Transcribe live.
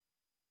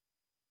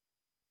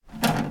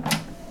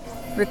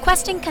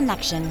Requesting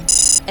connection.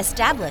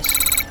 Established.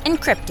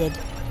 Encrypted.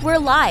 We're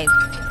live.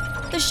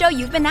 The show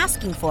you've been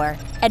asking for.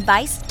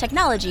 Advice,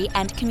 technology,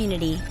 and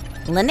community.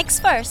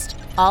 Linux first,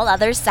 all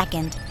others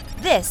second.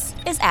 This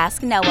is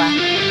Ask Noah.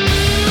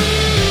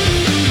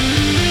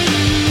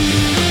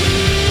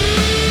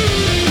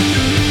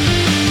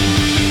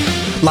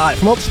 Live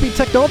from Altispeed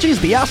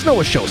Technologies, the Ask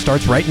Noah Show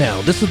starts right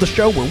now. This is the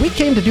show where we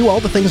came to do all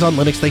the things on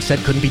Linux they said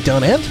couldn't be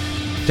done and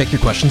take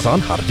your questions on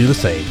how to do the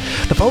same.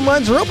 The phone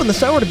lines are open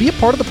this hour. To be a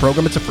part of the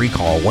program, it's a free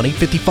call,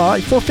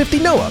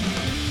 1-855-450-NOAH.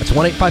 That's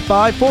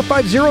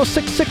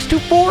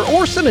 1-855-450-6624,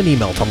 or send an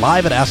email to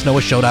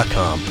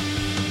live@asknoahshow.com.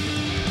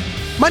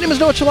 My name is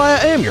Noah Chelliah.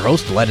 I am your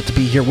host. Delighted to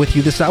be here with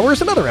you this hour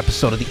as another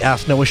episode of the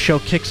Ask Noah Show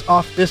kicks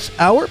off this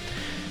hour.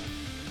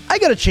 I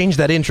gotta change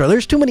that intro.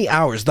 There's too many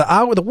hours.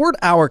 The word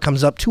hour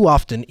comes up too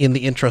often in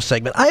the intro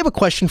segment. I have a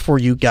question for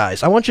you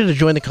guys. I want you to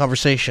join the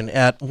conversation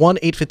at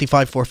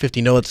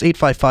 1-855-450-NOAH. It's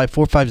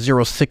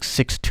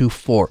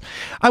 855-450-6624.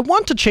 I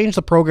want to change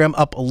the program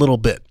up a little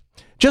bit.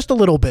 Just a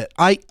little bit.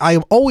 I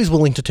am always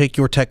willing to take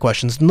your tech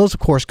questions, and those, of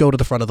course, go to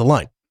the front of the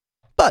line.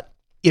 But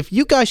if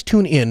you guys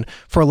tune in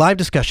for a live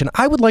discussion,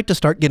 I would like to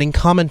start getting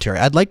commentary.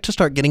 I'd like to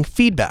start getting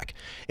feedback.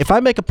 If I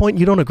make a point and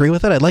you don't agree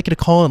with it, I'd like you to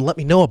call and let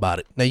me know about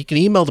it. Now, you can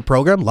email the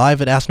program,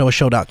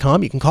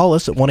 live@asknoahshow.com. You can call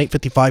us at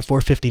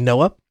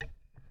 1-855-450-NOAH.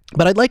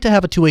 But I'd like to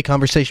have a two-way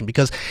conversation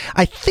because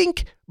I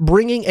think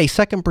bringing a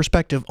second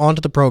perspective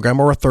onto the program,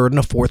 or a third and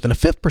a fourth and a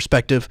fifth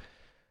perspective,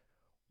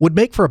 would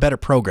make for a better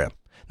program.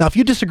 Now, if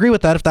you disagree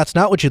with that, if that's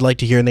not what you'd like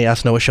to hear in the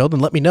Ask Noah Show, then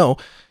let me know.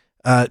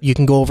 You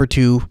can go over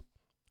to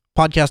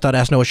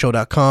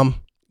podcast.asknoahshow.com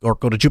or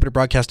go to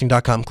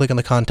jupiterbroadcasting.com, click on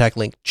the contact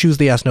link, choose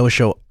the Ask Noah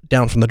Show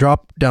down from the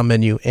drop-down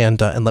menu,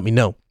 and let me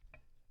know.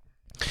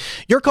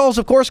 Your calls,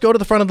 of course, go to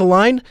the front of the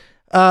line.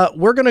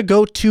 We're going to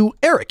go to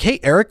Eric.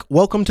 Hey, Eric,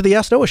 welcome to the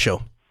Ask Noah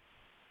Show.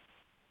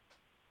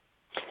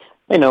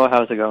 Hey, Noah,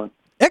 how's it going?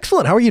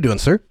 Excellent. How are you doing,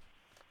 sir?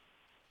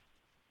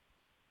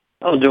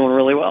 I'm doing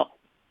really well.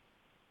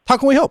 How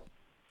can we help?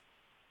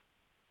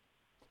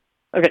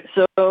 Okay,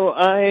 so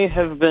I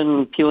have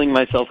been peeling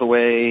myself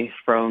away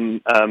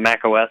from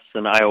Mac OS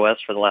and iOS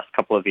for the last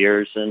couple of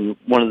years, and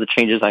one of the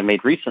changes I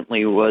made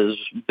recently was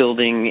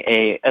building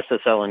a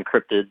SSL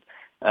encrypted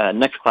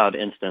Nextcloud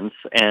instance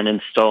and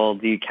install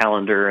the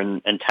calendar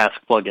and task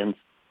plugins.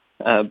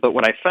 But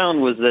what I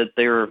found was that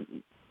they were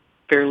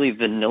fairly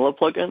vanilla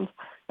plugins.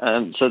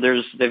 So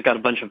they've got a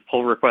bunch of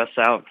pull requests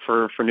out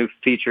for new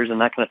features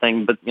and that kind of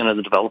thing, but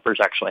the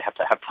developers actually have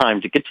to have time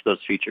to get to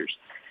those features.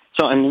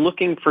 So I'm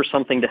looking for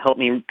something to help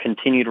me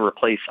continue to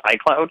replace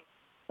iCloud.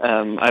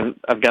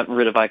 I've gotten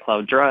rid of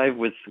iCloud Drive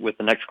with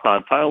the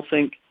Nextcloud file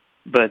sync,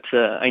 but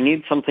I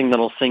need something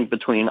that'll sync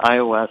between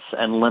iOS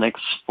and Linux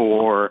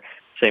for,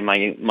 say,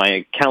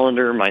 my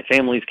calendar, my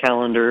family's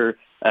calendar,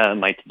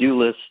 my to-do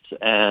list,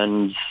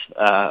 and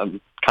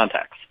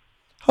contacts.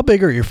 How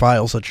big are your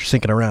files that you're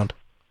syncing around?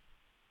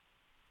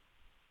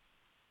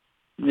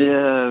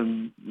 Yeah,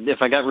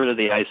 if I got rid of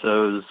the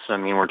ISOs,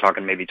 we're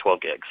talking maybe 12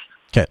 gigs.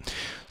 Okay,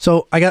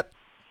 so I got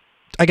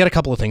a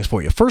couple of things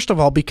for you. First of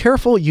all, be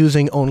careful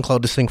using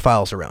OwnCloud to sync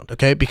files around,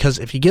 okay? Because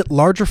if you get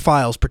larger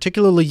files,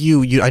 particularly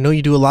I know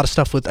you do a lot of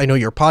stuff with, I know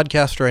you're a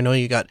podcaster, I know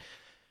you got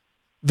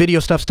video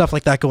stuff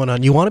like that going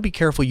on. You want to be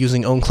careful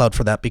using OwnCloud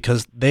for that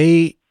because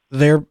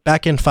their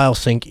back-end file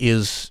sync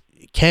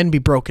can be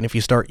broken if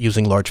you start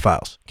using large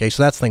files. Okay,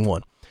 so that's thing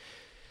one.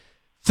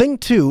 Thing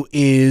two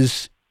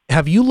is,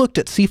 have you looked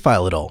at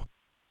CFile at all?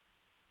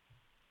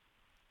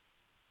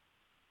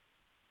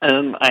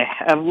 I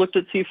have looked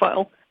at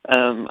CFile.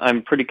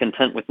 I'm pretty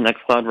content with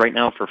Nextcloud right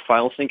now for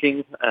file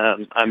syncing.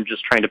 I'm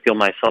just trying to peel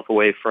myself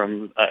away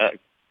from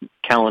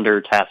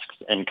calendar, tasks,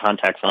 and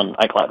contacts on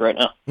iCloud right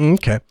now.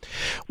 Okay.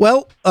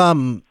 Well,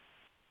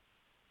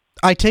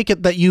 I take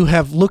it that you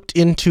have looked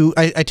into,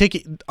 I take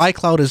it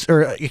Nextcloud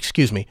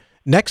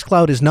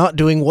is not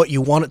doing what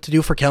you want it to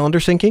do for calendar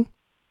syncing?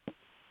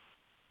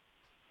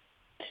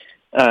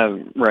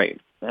 Right.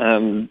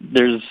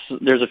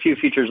 There's a few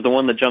features. The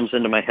one that jumps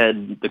into my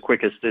head the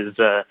quickest is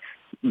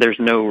there's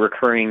no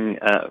recurring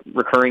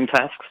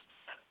tasks.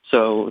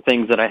 So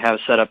things that I have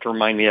set up to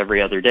remind me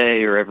every other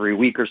day or every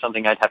week or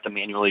something, I'd have to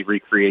manually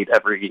recreate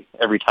every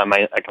time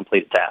I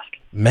complete a task.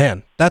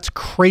 Man, that's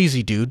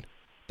crazy, dude.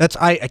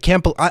 I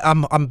can't.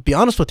 I'm be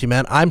honest with you,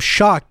 man. I'm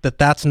shocked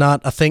that's not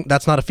a thing.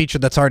 That's not a feature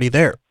that's already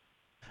there.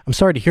 I'm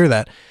sorry to hear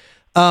that.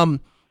 Right.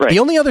 The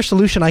only other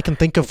solution I can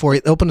think of for you,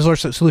 open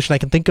source solution I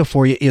can think of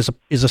for you is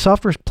a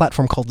software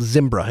platform called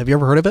Zimbra. Have you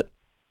ever heard of it?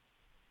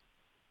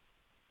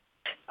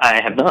 I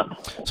have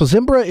not. So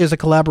Zimbra is a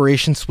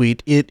collaboration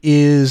suite. It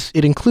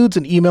includes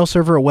an email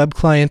server, a web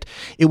client.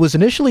 It was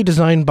initially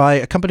designed by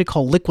a company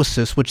called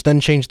Liquisys, which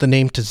then changed the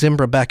name to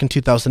Zimbra back in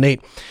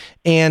 2008.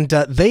 And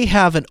they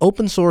have an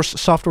open source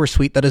software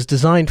suite that is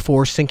designed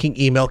for syncing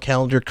email,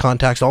 calendar,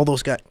 contacts, all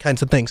those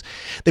kinds of things.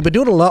 They've been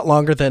doing it a lot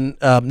longer than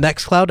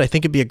Nextcloud. I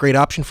think it'd be a great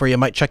option for you. I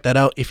might check that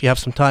out if you have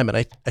some time. And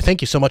I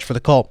thank you so much for the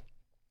call.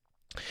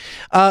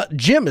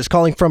 Jim is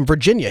calling from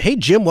Virginia. Hey,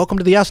 Jim, welcome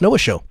to the Ask Noah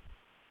Show.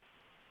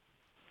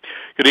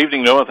 Good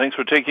evening, Noah. Thanks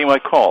for taking my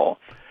call.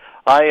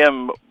 I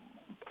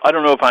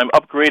don't know if I'm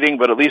upgrading,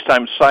 but at least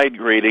I'm side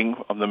grading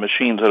of the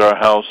machines at our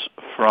house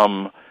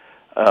from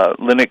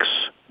Linux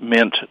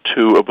Mint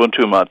to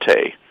Ubuntu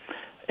Mate.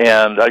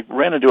 And I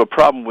ran into a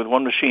problem with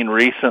one machine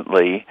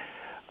recently.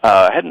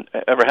 Hadn't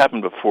ever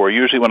happened before.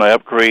 Usually when I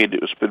upgrade,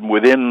 it's been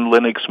within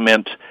Linux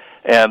Mint,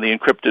 and the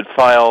encrypted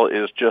file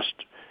is just,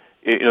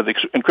 the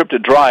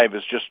encrypted drive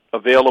is just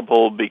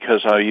available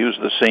because I use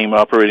the same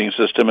operating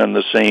system and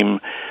the same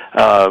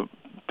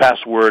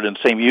password and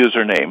same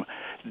username.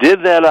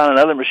 Did that on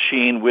another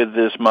machine with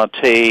this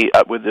Mate,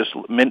 with this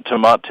Mint to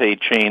Mate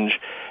change,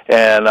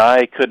 and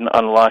I couldn't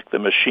unlock the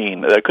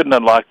machine. I couldn't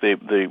unlock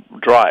the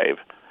drive.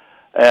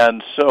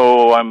 And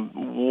so I'm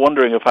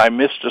wondering if I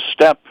missed a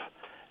step.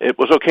 It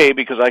was okay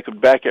because I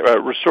could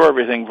restore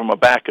everything from a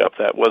backup.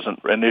 That wasn't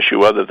an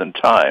issue other than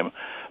time.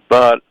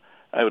 But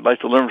I would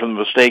like to learn from the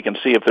mistake and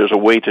see if there's a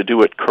way to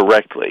do it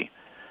correctly.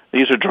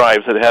 These are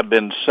drives that have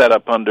been set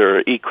up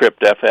under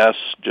eCrypt FS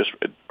just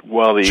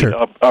while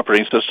the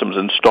operating system's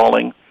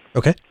installing.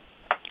 Okay.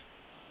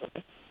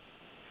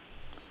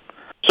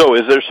 So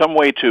is there some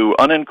way to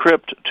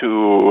unencrypt,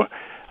 to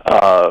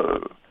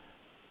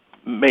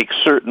make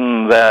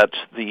certain that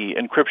the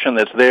encryption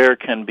that's there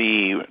can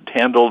be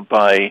handled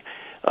by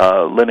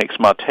Linux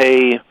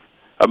Mate,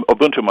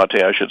 Ubuntu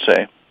Mate, I should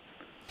say?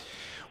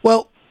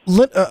 Well,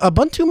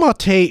 Ubuntu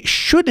Mate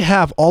should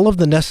have all of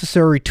the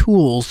necessary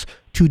tools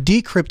to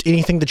decrypt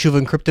anything that you've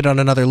encrypted on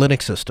another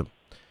Linux system,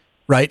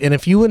 right? And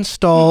if you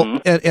install,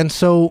 and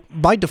so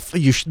by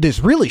default, this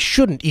really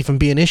shouldn't even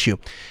be an issue.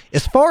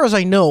 As far as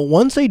I know,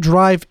 once a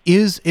drive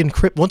is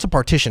encrypted, once a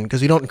partition,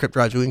 because we don't encrypt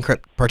drives, we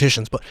encrypt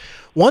partitions, but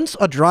once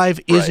a drive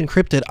is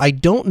encrypted, I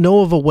don't know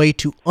of a way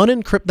to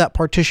unencrypt that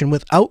partition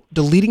without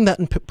deleting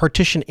that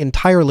partition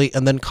entirely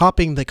and then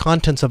copying the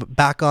contents of it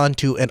back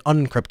onto an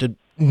unencrypted,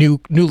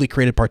 newly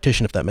created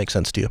partition, if that makes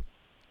sense to you.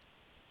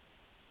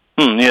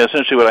 Yeah,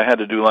 essentially what I had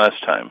to do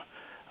last time.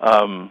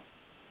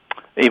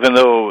 Even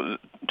though,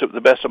 to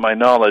the best of my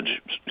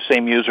knowledge,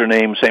 same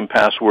username, same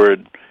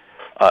password,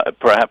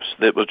 perhaps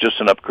it was just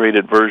an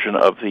upgraded version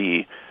of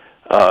the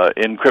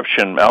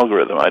encryption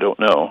algorithm. I don't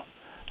know.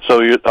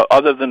 So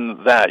other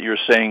than that, you're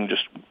saying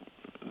just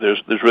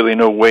there's really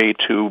no way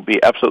to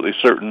be absolutely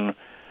certain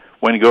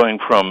when going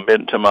from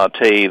Mint to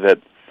Mate that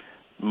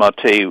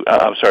Mate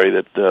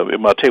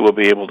will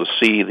be able to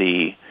see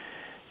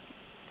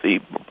the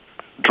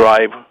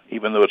drive,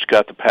 even though it's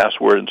got the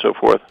password and so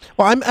forth.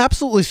 Well, I'm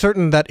absolutely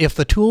certain that if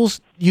the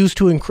tools used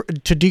to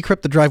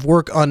decrypt the drive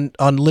work on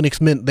Linux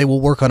Mint, they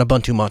will work on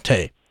Ubuntu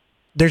Mate.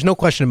 There's no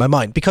question in my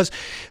mind, because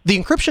the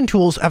encryption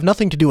tools have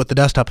nothing to do with the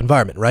desktop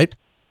environment, right?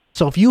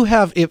 So if you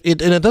have, and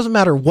it doesn't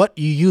matter what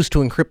you use to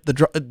encrypt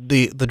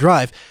the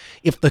drive,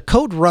 if the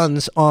code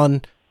runs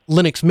on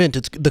Linux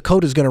Mint, the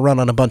code is going to run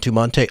on Ubuntu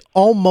Mate,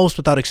 almost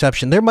without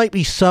exception. There might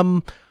be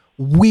some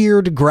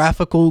weird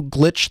graphical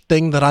glitch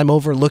thing that I'm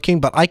overlooking,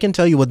 but I can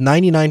tell you with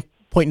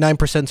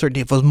 99.9%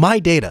 certainty, if it was my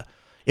data,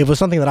 if it was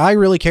something that I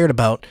really cared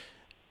about,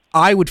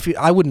 I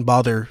wouldn't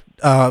bother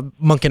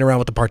monkeying around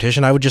with the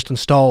partition. I would just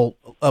install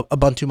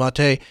Ubuntu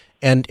Mate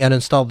and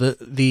install the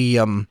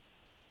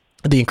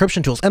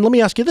encryption tools. And let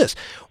me ask you this.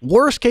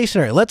 Worst case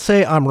scenario, let's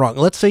say I'm wrong.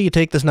 Let's say you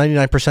take this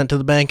 99% to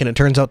the bank and it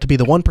turns out to be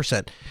the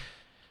 1%.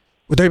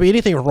 Would there be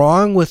anything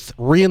wrong with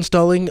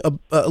reinstalling a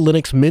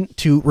Linux Mint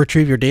to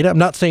retrieve your data? I'm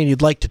not saying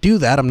you'd like to do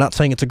that. I'm not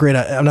saying it's a great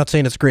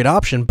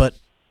option, but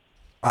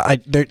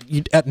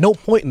at no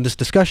point in this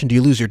discussion do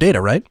you lose your data,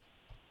 right?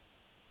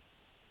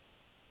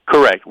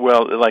 Correct.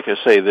 Well, like I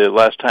say, the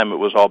last time it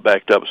was all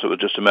backed up, so it was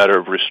just a matter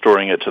of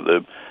restoring it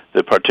to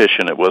the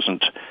partition. It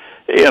wasn't,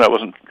 it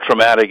wasn't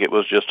traumatic. It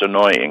was just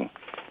annoying.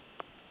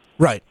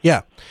 Right.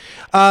 Yeah.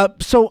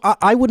 So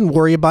I wouldn't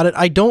worry about it.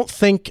 I don't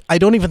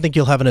even think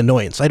you'll have an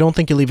annoyance. I don't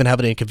think you'll even have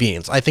an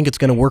inconvenience. I think it's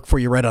going to work for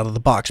you right out of the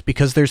box,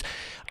 because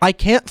I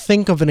can't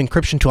think of an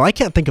encryption tool. I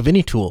can't think of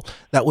any tool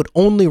that would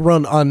only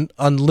run on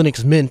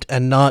Linux Mint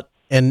and not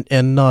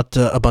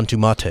Ubuntu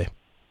Mate.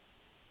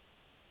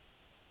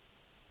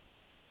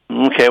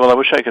 Okay. Well, I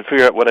wish I could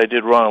figure out what I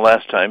did wrong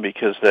last time,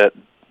 because that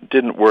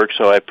didn't work.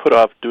 So I put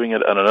off doing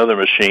it on another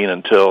machine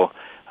until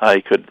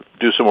I could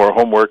do some more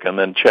homework and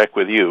then check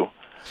with you.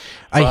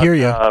 I hear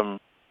you. All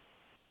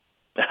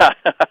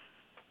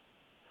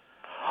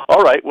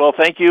right. Well,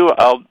 thank you.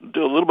 I'll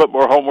do a little bit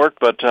more homework,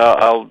 but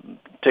I'll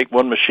take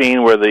one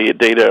machine where the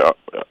data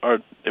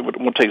it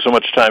won't take so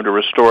much time to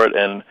restore it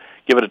and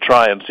give it a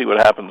try and see what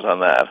happens on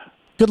that.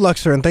 Good luck,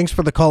 sir, and thanks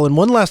for the call. And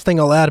one last thing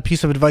I'll add, a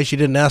piece of advice you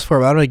didn't ask for,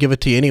 but I'm going to give it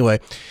to you anyway.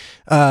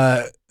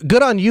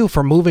 Good on you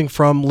for moving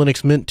from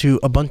Linux Mint to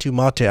Ubuntu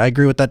Mate. I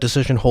agree with that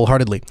decision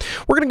wholeheartedly.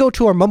 We're going to go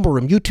to our Mumble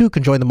Room. You too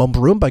can join the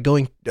Mumble Room by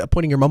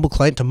pointing your Mumble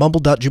client to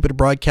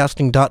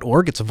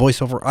mumble.jupiterbroadcasting.org. It's a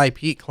voice over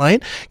IP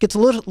client. Gets a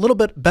little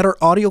bit better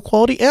audio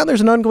quality, and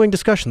there's an ongoing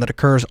discussion that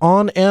occurs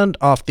on and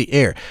off the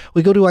air.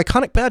 We go to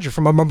Iconic Badger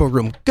from our Mumble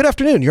Room. Good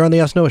afternoon. You're on the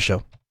Ask Noah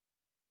Show.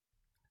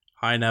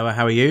 Hi, Noah.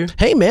 How are you?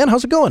 Hey, man.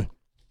 How's it going?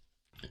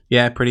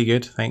 Yeah, pretty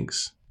good.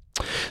 Thanks.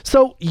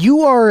 So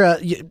you are,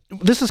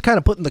 this is kind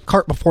of putting the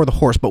cart before the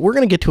horse, but we're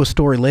going to get to a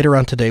story later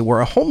on today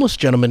where a homeless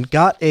gentleman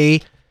got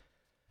a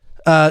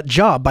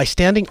job by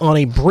standing on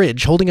a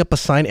bridge, holding up a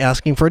sign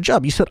asking for a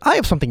job. You said, I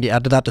have something to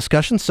add to that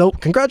discussion, so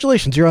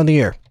congratulations, you're on the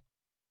air.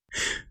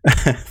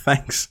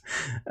 Thanks.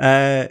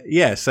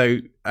 So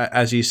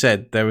as you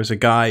said, there was a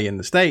guy in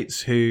the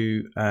States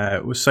who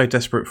was so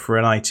desperate for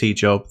an IT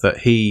job that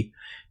he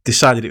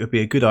decided it would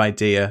be a good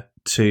idea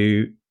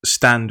to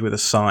stand with a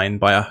sign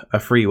by a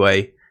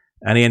freeway,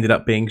 and he ended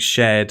up being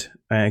shared,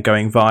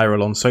 going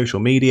viral on social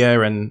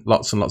media, and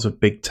lots of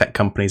big tech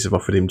companies have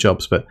offered him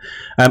jobs. But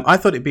I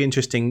thought it'd be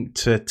interesting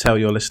to tell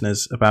your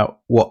listeners about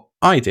what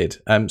I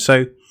did.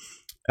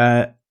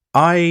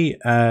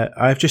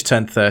 I've just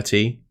turned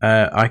 30.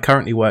 I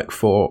currently work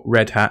for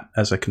Red Hat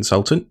as a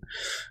consultant.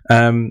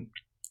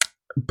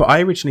 But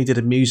I originally did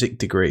a music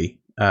degree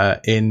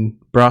in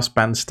brass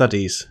band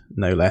studies,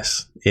 no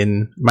less,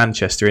 in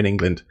Manchester in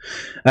England.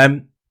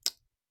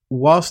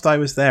 Whilst I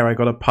was there, I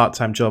got a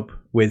part-time job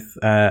with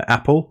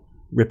Apple,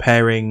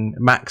 repairing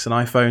Macs and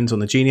iPhones on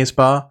the Genius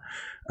Bar.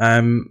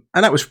 And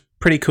that was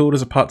pretty cool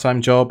as a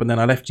part-time job. And then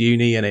I left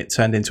uni and it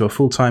turned into a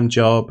full-time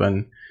job.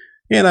 And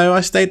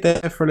I stayed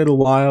there for a little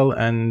while,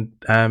 and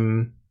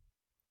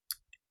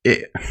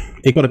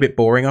it got a bit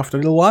boring after a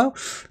little while.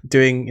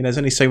 There's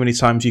only so many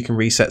times you can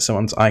reset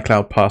someone's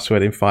iCloud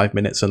password in 5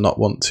 minutes and not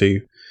want to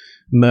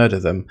murder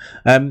them.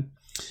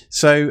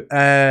 So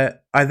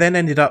I then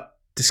ended up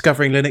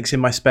discovering Linux in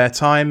my spare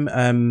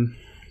time.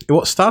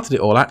 What started it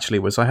all actually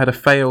was I had a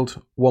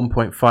failed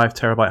 1.5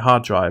 terabyte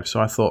hard drive. So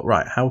I thought,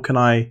 right, how can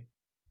I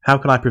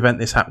prevent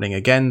this happening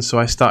again? So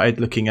I started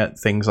looking at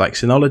things like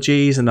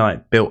Synologies, and I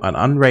built an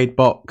Unraid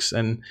box,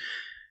 and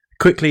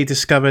quickly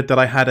discovered that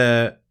I had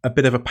a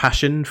bit of a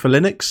passion for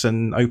Linux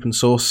and open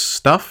source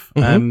stuff.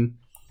 Mm-hmm.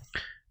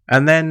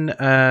 And then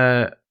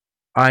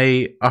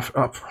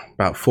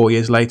about 4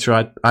 years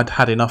later, I'd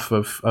had enough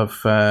of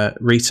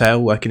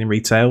retail, working in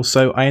retail.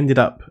 So I ended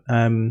up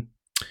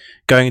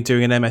going and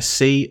doing an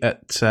MSc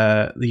at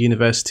the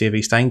University of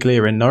East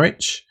Anglia in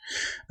Norwich.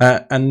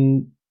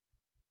 And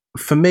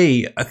for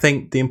me, I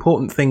think the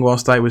important thing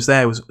whilst I was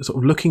there was sort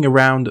of looking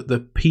around at the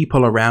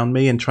people around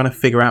me and trying to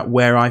figure out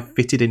where I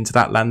fitted into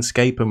that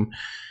landscape. And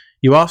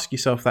you ask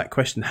yourself that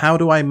question: how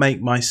do I make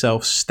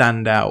myself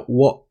stand out?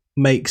 What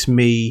makes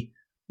me?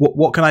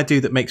 What can I do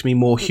that makes me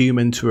more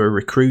human to a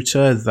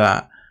recruiter?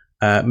 That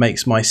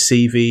makes my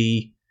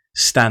CV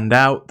stand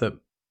out? That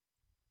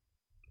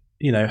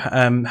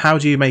how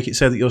do you make it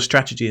so that your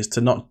strategy is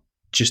to not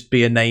just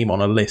be a name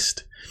on a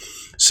list?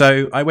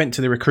 So I went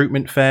to the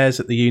recruitment fairs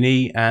at the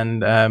uni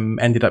and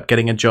ended up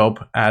getting a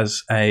job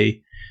as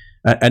an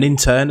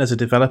intern as a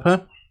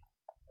developer,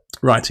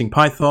 writing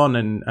Python,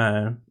 and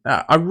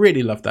I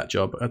really loved that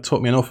job. It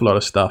taught me an awful lot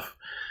of stuff.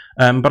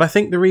 But I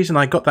think the reason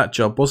I got that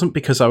job wasn't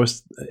because I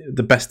was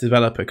the best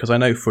developer, because I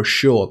know for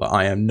sure that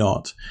I am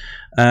not.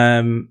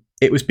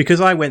 It was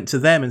because I went to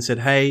them and said,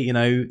 hey,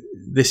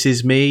 this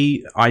is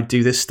me. I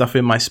do this stuff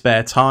in my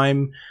spare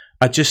time.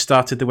 I just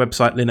started the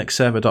website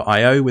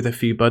linuxserver.io with a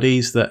few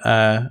buddies that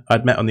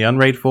I'd met on the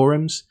Unraid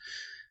forums.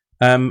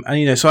 So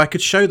I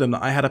could show them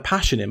that I had a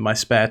passion in my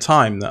spare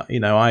time, that,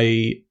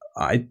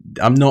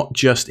 I'm not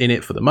just in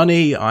it for the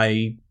money.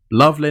 I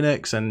love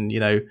Linux, and,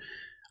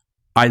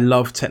 I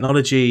love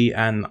technology,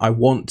 and I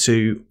want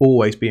to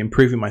always be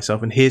improving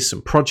myself. And here's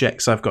some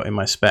projects I've got in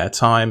my spare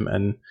time.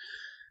 And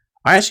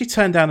I actually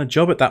turned down a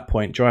job at that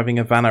point, driving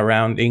a van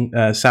around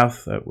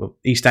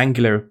East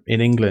Anglia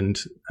in England,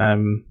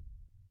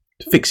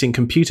 fixing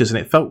computers, and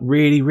it felt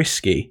really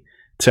risky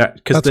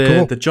because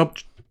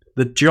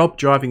the job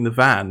driving the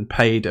van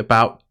paid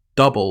about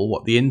double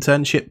what the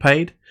internship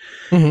paid.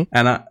 Mm-hmm.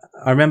 And I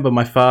remember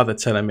my father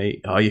telling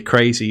me, "Oh, you're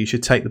crazy, you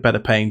should take the better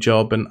paying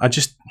job." And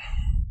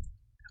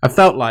I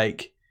felt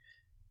like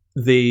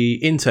the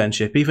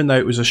internship, even though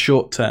it was a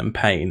short term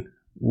pain,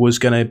 was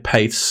going to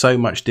pay so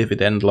much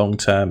dividend long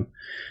term.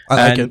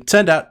 It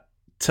turned out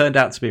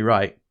to be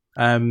right.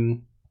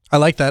 I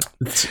like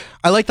that.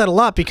 I like that a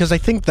lot, because I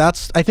think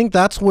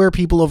that's where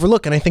people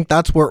overlook, and I think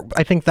that's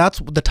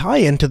the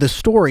tie-in to this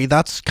story.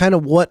 That's kind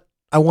of what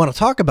I want to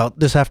talk about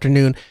this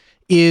afternoon,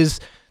 is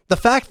the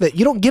fact that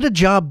you don't get a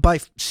job by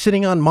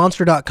sitting on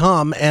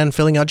monster.com and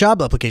filling out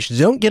job applications.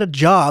 You don't get a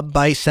job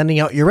by sending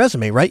out your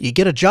resume, right? You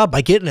get a job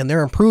by getting in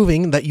there and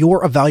proving that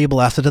you're a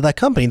valuable asset to that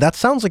company. That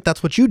sounds like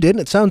that's what you did, and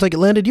it sounds like it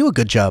landed you a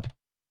good job.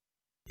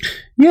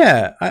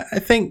 Yeah, I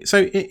think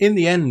so. In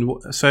the end,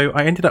 so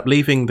I ended up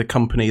leaving the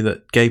company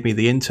that gave me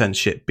the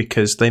internship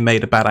because they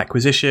made a bad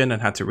acquisition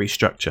and had to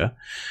restructure.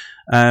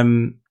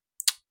 And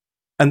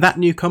that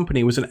new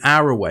company was an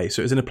hour away.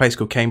 So it was in a place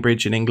called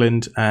Cambridge in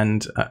England,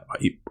 and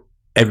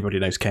everybody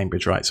knows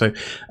Cambridge, right? So,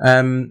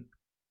 and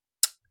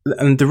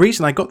the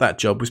reason I got that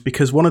job was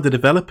because one of the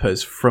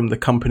developers from the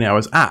company I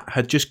was at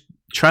had just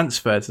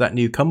transferred to that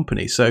new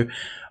company. So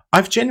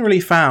I've generally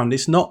found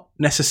it's not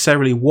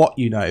necessarily what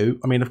you know.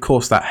 I mean, of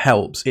course, that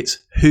helps. It's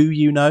who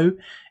you know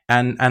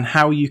and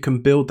how you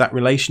can build that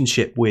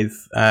relationship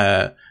with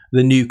the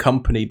new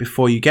company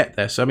before you get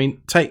there. So, I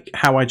mean, take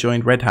how I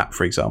joined Red Hat,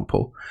 for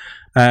example.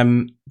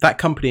 That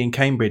company in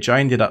Cambridge, I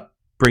ended up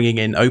bringing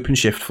in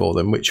OpenShift for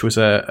them, which was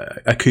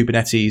a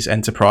Kubernetes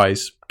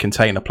enterprise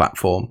container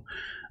platform.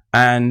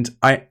 And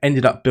I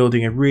ended up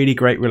building a really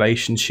great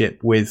relationship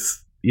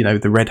with,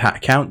 the Red Hat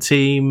account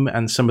team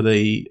and some of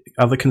the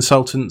other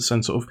consultants,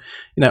 and sort of,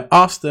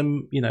 asked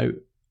them,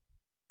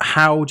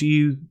 how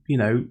do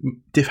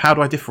how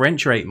do I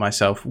differentiate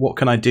myself? What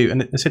can I do?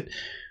 And I said,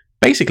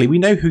 basically, we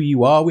know who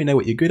you are. We know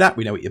what you're good at.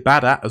 We know what you're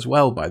bad at as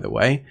well, by the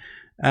way.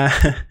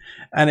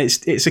 And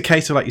it's a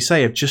case of, like you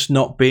say, of just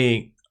not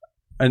being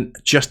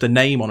just a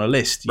name on a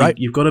list. Right.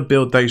 You've got to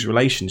build those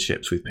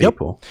relationships with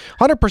people.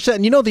 100%.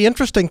 And the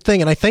interesting thing,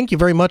 and I thank you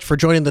very much for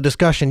joining the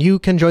discussion. You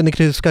can join the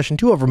discussion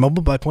too over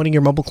mobile by pointing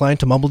your mobile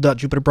client to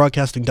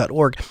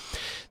mobile.jupiterbroadcasting.org.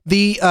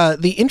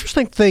 The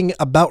interesting thing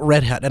about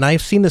Red Hat, and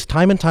I've seen this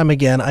time and time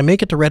again, I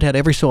make it to Red Hat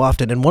every so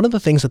often, and one of the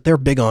things that they're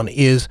big on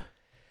is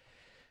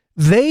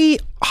they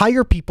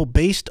hire people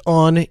based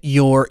on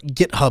your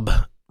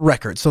GitHub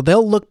record. So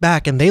they'll look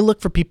back and they look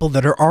for people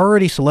that are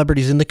already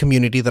celebrities in the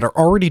community, that are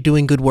already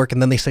doing good work,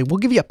 and then they say, we'll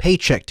give you a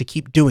paycheck to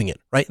keep doing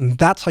it, right? And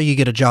that's how you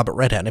get a job at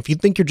Red Hat. And if you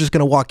think you're just going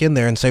to walk in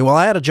there and say, well,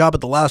 I had a job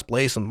at the last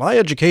place and my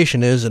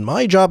education is and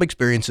my job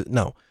experience is,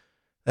 no.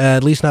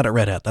 At least not at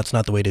Red Hat. That's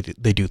not the way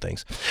they do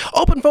things.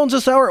 Open phones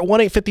this hour at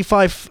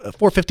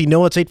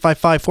 1-855-450-NOAH. It's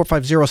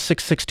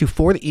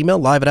 855-450-6624. The email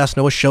live at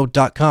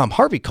AskNoahShow.com.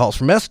 Harvey calls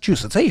from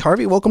Massachusetts. Hey,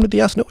 Harvey, welcome to the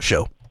Ask Noah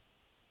Show.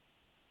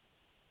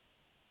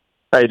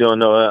 How you doing,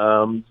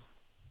 Noah?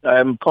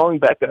 I'm calling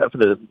back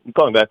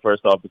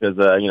first off because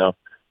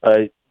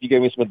you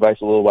gave me some advice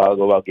a little while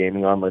ago about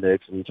gaming on Linux,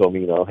 and you told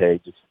me, hey,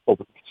 just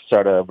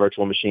start a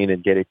virtual machine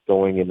and get it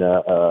going in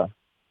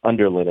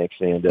under Linux,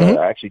 and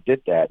I actually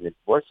did that, and it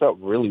works out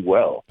really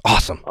well.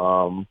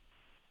 Awesome.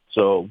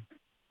 So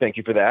thank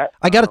you for that.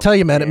 I got to tell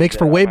you, man, it makes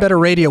for way better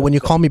radio when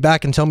you call me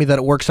back and tell me that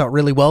it works out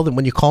really well than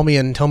when you call me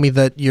and tell me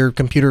that your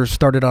computer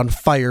started on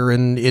fire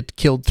and it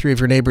killed 3 of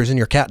your neighbors and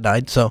your cat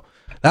died. So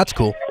that's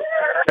cool.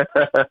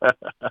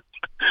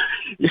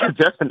 Yeah,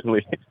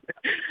 definitely.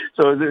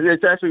 So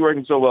it's actually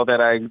working so well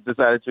that I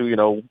decided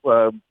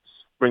to,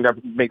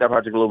 make that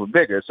project a little bit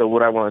bigger. So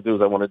what I want to do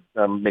is I want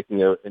to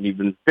making an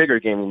even bigger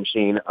gaming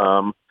machine.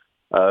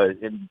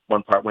 In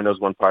one part Windows,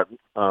 one part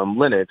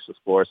Linux, of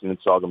course, and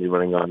it's all going to be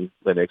running on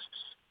Linux.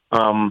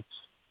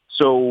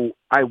 So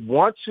I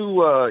want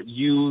to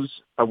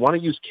use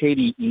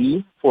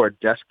KDE for a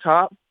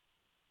desktop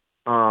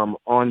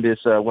on this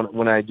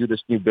when I do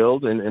this new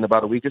build in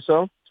about a week or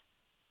so.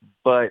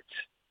 But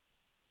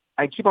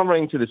I keep on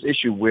running into this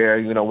issue where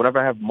whenever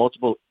I have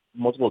multiple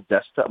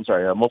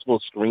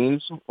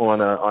screens on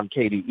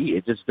KDE,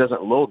 it just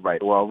doesn't load right.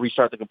 Or I'll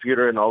restart the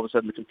computer and all of a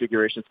sudden the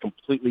configuration is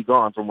completely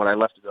gone from when I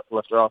left it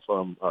off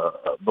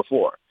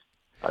before.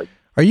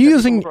 Are you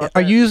using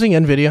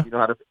NVIDIA? You know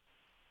how to.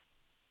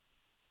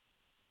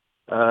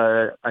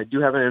 I do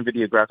have an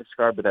NVIDIA graphics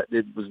card, but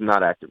it was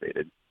not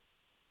activated.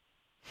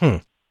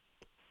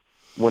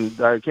 When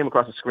I came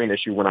across a screen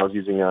issue when I was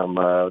using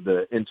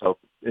the Intel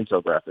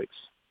graphics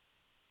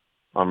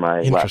on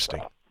my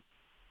laptop.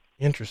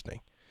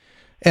 Interesting.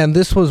 And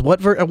this was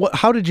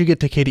how did you get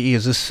to KDE?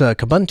 Is this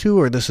Kubuntu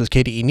or this is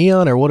KDE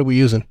Neon or what are we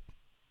using?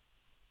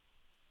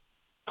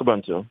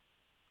 Kubuntu.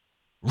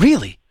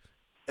 Really?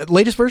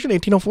 Latest version,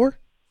 1804?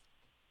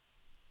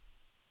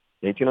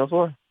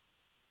 1804.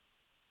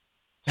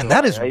 And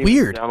that is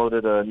weird. I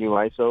downloaded a new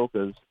ISO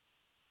because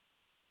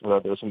I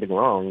thought there was something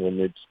wrong, and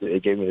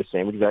it gave me the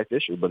same exact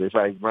issue. But if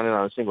I run it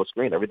on a single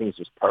screen, everything's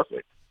just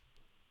perfect.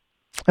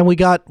 And we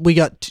got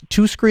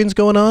 2 screens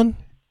going on,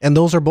 and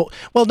those are both.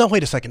 Well, no,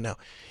 wait a second now.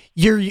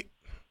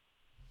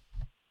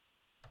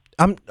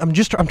 I'm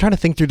trying to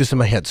think through this in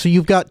my head. So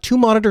you've got 2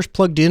 monitors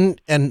plugged in,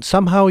 and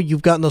somehow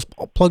you've gotten those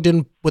plugged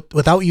in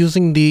without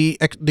using the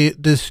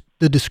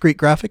discrete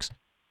graphics.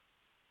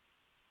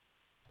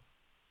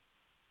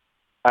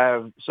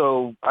 I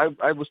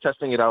was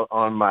testing it out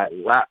on my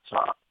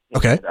laptop.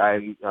 Okay.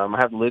 I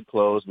have the lid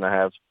closed, and I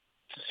have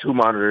 2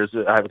 monitors.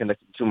 I have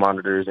connected 2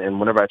 monitors, and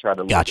whenever I try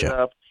to look it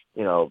up,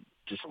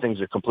 just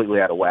things are completely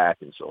out of whack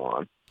and so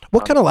on.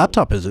 What kind of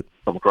laptop is it?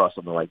 Come across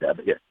something like that,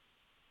 but yeah,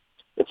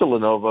 it's a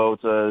Lenovo.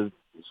 It's a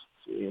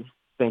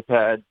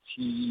ThinkPad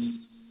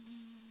T.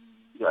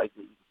 I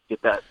can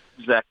get that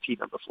exact T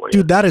number for you.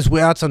 Dude,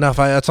 that's enough.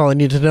 That's all I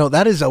need to know.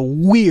 That is a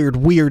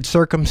weird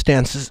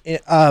circumstances.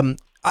 I'll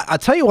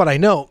tell you what I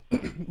know.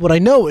 What I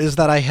know is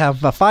that I have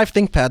 5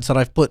 ThinkPads that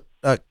I've put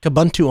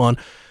Kubuntu on.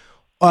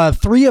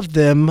 3 of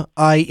them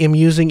I am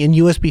using in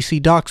USB-C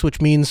docks, which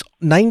means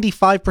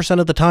 95%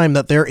 of the time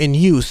that they're in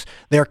use,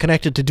 they are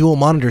connected to dual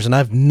monitors, and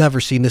I've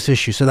never seen this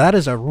issue. So that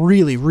is a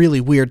really,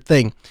 really weird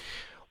thing.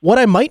 What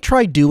I might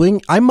try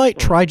doing,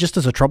 just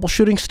as a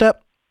troubleshooting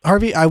step,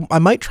 Harvey, I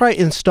might try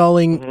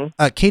installing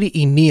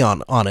KDE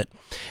Neon on it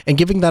and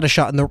giving that a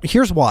shot. And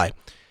here's why.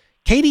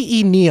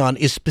 KDE Neon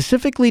is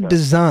specifically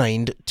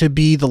designed to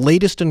be the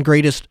latest and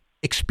greatest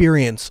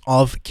experience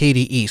of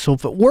KDE. So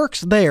if it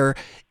works there,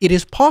 it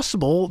is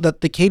possible that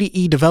the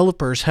KDE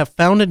developers have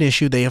found an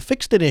issue, they have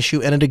fixed an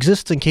issue, and it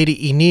exists in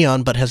KDE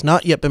Neon, but has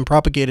not yet been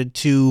propagated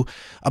to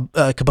to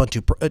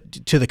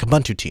the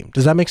Kubuntu team.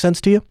 Does that make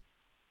sense to you? Yeah, definitely.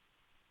 So it's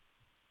actually working so well that I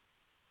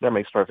decided to make That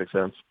makes perfect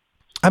sense.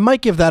 I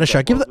might give that a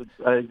shot.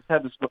 I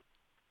had this.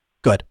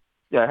 Good.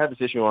 Yeah, I had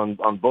this issue on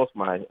both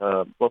my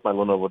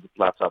Lenovo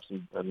laptops,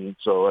 and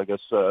so I guss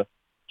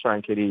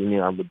trying KDE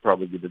Neon would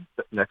probably be the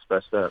next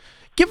best step.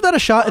 Give that a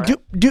shot.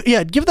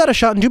 Right. Give that a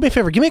shot, and do me a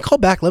favor. Give me a call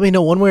back. Let me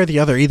know one way or the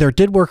other. Either it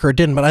did work or it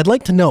didn't. But I'd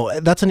like to know.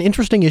 That's an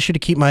interesting issue to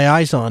keep my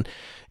eyes on,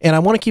 and I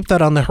want to keep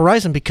that on the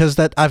horizon because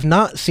I've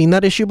not seen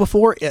that issue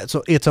before.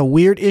 It's a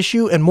weird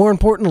issue, and more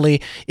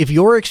importantly, if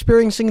you're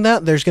experiencing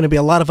that, there's going to be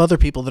a lot of other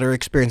people that are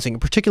experiencing it,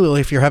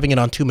 particularly if you're having it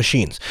on two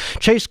machines.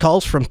 Chase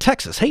calls from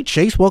Texas. Hey,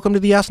 Chase, welcome to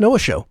the Ask Noah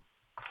Show.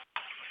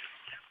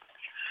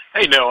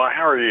 Hey, Noah,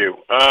 how are you?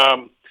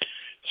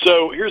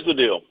 So here's the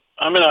deal.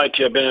 I'm in IT.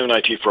 I've been in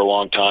IT for a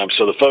long time,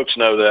 so the folks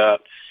know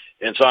that.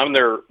 And so I'm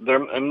their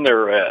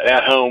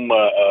at-home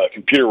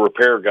computer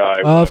repair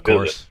guy. Of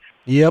course.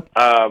 Yep.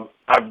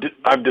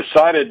 I've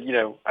decided,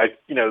 I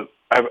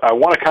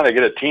want to kind of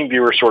get a team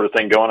viewer sort of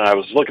thing going. I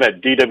was looking at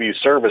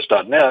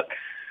dwservice.net.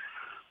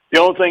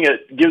 The only thing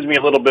that gives me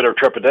a little bit of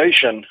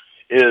trepidation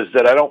is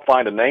that I don't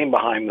find a name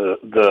behind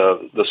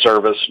the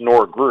service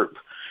nor a group.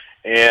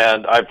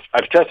 And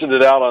I've tested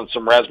it out on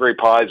some Raspberry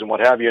Pis and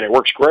what have you, and it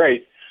works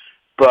great.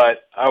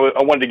 But I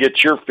wanted to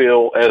get your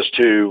feel as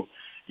to,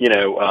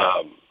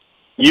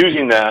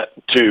 using that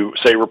to,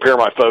 say, repair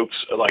my folks,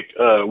 like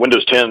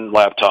Windows 10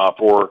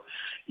 laptop or,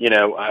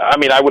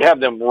 I would have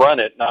them run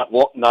it,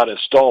 not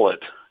install it,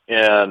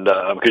 and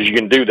because you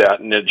can do that,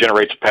 and it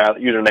generates a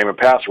username and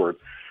password.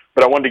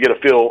 But I wanted to get a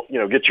feel,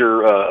 get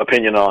your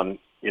opinion on,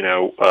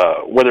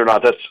 whether or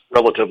not that's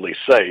relatively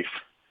safe.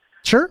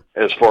 Sure.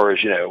 As far as,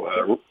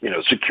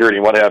 security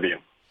and what have you.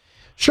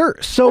 Sure.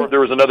 So or if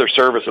there was another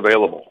service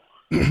available.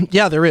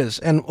 Yeah, there is,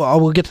 and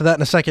we'll get to that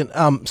in a second.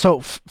 So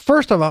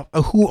first of all,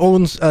 who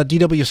owns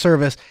DW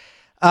Service?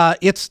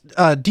 It's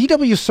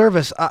DW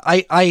Service.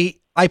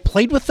 I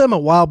played with them a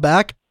while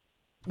back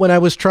when I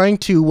was trying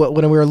to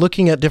when we were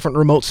looking at different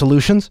remote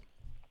solutions.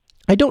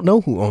 I don't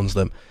know who owns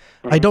them.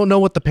 Mm-hmm. I don't know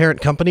what the parent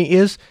company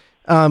is.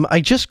 I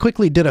just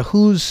quickly did a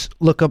who's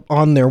lookup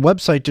on their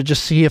website to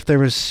just see if there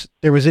was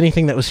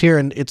anything that was here,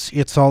 and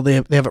it's all they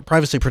have it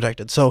privacy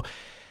protected. So.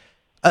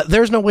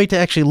 There's no way to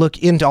actually look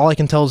into. All I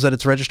can tell is that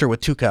it's registered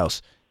with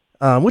Tucows,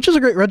 which is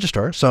a great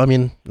registrar. So,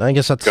 I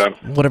guess that's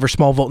whatever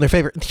small vote in their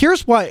favor.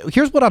 Here's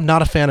what I'm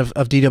not a fan of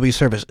DW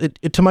Service.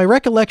 To my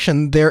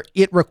recollection,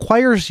 it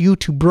requires you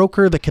to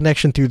broker the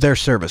connection through their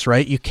service,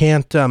 right? You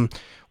can't,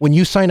 when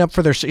you sign up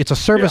for it's a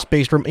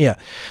service-based,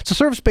 it's a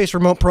service-based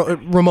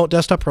remote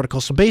desktop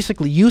protocol. So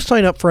basically, you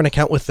sign up for an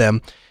account with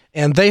them,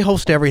 and they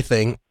host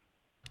everything,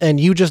 and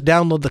you just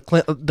download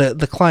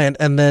the client,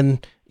 and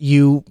then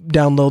you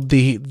download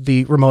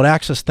the remote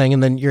access thing,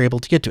 and then you're able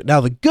to get to it. Now,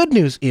 the good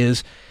news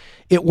is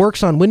it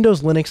works on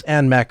Windows, Linux,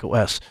 and Mac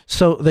OS.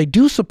 So they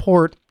do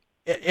support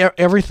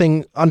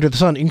everything under the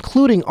sun,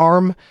 including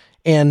ARM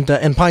and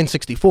Pine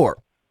 64.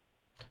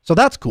 So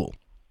that's cool.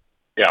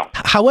 Yeah.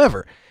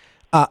 However,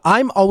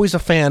 I'm always a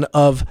fan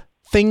of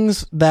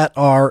things that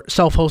are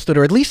self-hosted,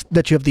 or at least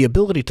that you have the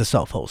ability to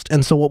self-host.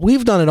 And so what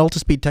we've done at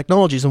Altispeed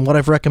Technologies, and what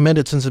I've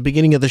recommended since the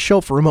beginning of the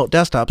show for remote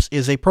desktops,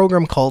 is a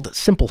program called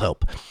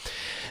SimpleHelp.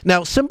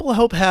 Now,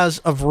 SimpleHelp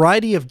has a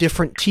variety of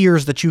different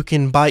tiers that you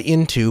can buy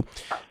into.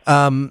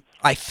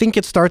 I think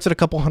it starts at a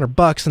couple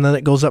 $100, and then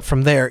it goes up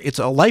from there. It's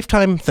a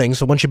lifetime thing,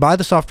 so once you buy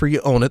the software, you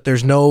own it.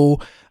 There's no,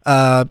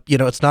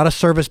 it's not a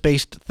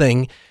service-based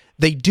thing.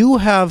 They do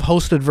have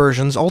hosted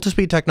versions.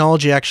 Altispeed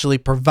Technology actually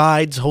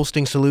provides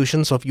hosting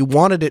solutions, so if you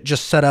wanted it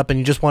just set up and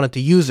you just wanted to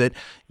use it,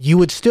 you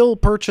would still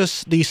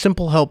purchase the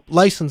SimpleHelp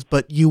license,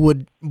 but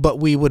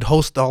we would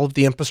host all of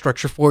the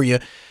infrastructure for you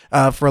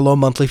for a low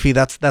monthly fee.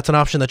 That's an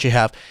option that you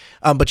have.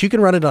 But you can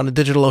run it on a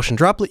DigitalOcean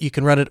Droplet. You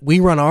can run it. We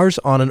run ours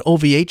on an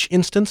OVH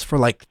instance for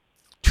like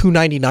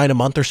 $2.99 a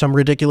month or some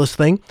ridiculous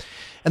thing.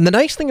 And the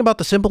nice thing about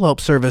the SimpleHelp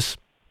service,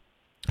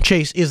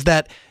 Chase, is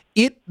that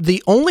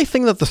the only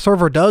thing that the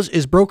server does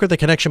is broker the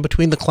connection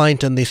between the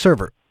client and the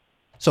server.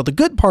 So the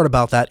good part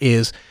about that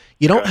is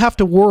you don't have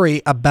to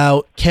worry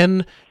about,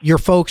 can your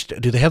folks,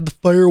 do they have the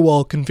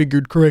firewall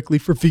configured correctly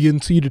for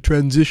VNC to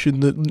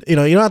transition? You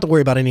don't have to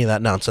worry about any of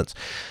that nonsense.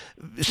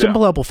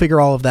 SimpleHelp will figure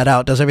all of that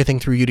out, does everything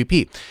through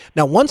UDP.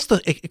 Now, once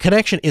the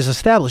connection is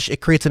established, it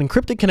creates an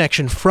encrypted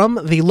connection from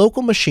the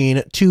local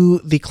machine to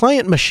the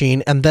client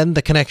machine, and then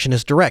the connection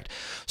is direct.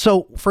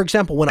 So, for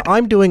example, when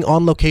I'm doing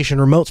on-location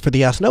remotes for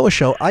the Ask Noah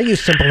show, I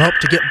use SimpleHelp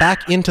to get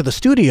back into the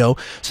studio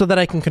so that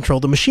I can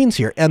control the machines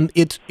here. And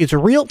it's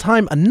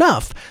real-time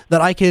enough that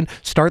I can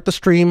start the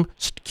stream,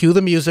 cue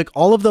the music,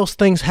 all of those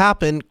things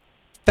happen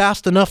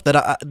fast enough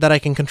that I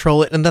can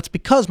control it, and that's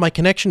because my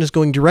connection is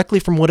going directly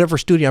from whatever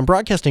studio I'm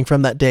broadcasting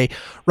from that day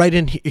right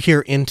in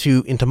here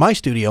into my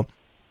studio.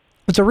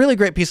 It's a really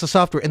great piece of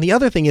software, and the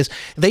other thing is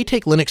they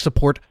take Linux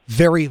support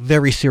very,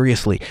 very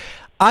seriously.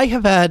 I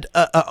have had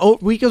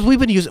because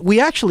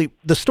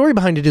the story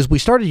behind it is we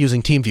started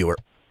using TeamViewer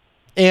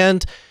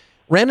and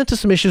ran into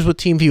some issues with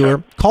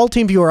TeamViewer. Called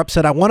TeamViewer up,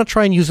 said I want to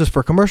try and use this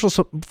for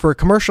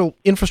commercial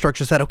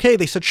infrastructure. Said okay,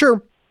 they said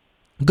sure.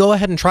 Go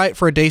ahead and try it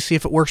for a day, see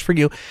if it works for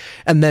you,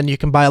 and then you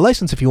can buy a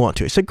license if you want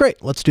to. I said,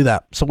 great, let's do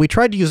that. So we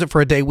tried to use it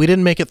for a day. We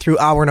didn't make it through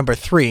hour number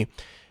 3,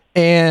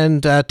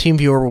 and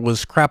TeamViewer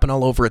was crapping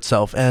all over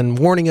itself and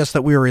warning us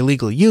that we were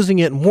illegally using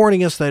it and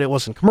warning us that it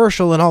wasn't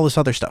commercial and all this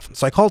other stuff.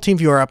 So I called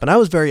TeamViewer up, and I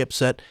was very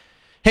upset.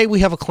 Hey,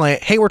 we have a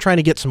client. Hey, we're trying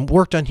to get some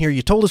work done here.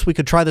 You told us we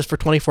could try this for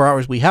 24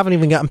 hours. We haven't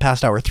even gotten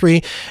past hour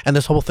 3, and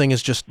this whole thing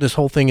is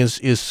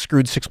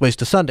screwed 6 ways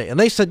to Sunday. And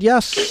they said,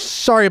 yes,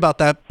 sorry about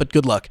that, but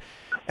good luck.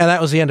 And that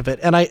was the end of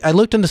it. And I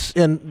looked into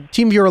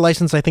TeamViewer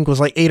license. I think was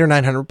like $800 or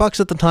 $900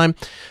 at the time.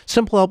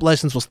 Simple Help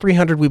license was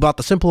 $300. We bought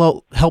the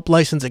Simple Help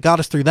license. It got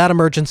us through that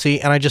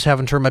emergency, and I just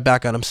haven't turned my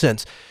back on them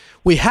since.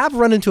 We have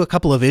run into a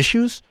couple of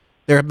issues.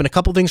 There have been a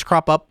couple things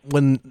crop up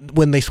when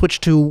they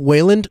switched to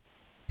Wayland.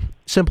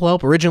 Simple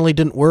Help originally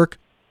didn't work.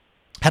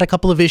 Had a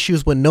couple of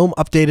issues when GNOME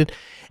updated,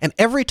 and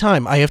every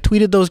time I have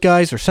tweeted those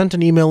guys or sent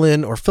an email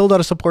in or filled out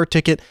a support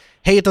ticket,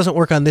 hey, it doesn't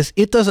work on this,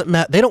 it doesn't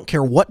matter. They don't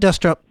care what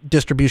desktop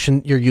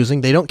distribution you're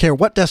using. They don't care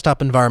what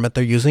desktop environment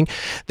they're using.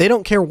 They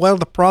don't care what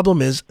the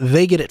problem is.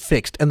 They get it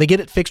fixed, and they get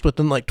it fixed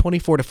within like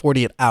 24 to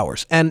 48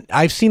 hours. And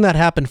I've seen that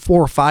happen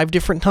 4 or 5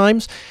 different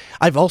times.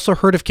 I've also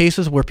heard of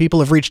cases where people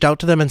have reached out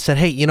to them and said,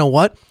 hey, you know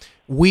what?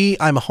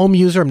 I'm a home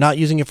user. I'm not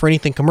using it for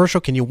anything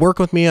commercial. Can you work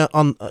with me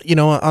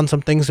on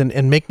some things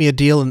and make me a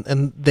deal?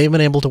 And they've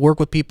been able to work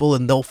with people,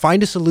 and they'll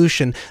find a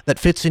solution that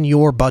fits in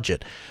your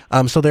budget.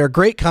 So they're a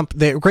great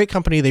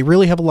company. They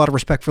really have a lot of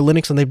respect for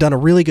Linux, and they've done a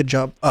really good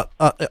job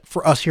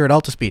for us here at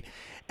Altispeed.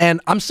 And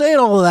I'm saying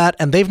all of that,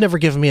 and they've never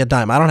given me a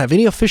dime. I don't have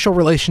any official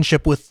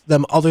relationship with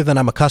them other than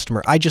I'm a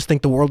customer. I just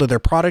think the world of their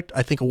product.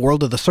 I think a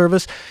world of the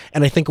service,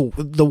 and I think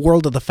the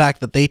world of the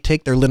fact that they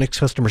take their Linux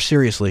customers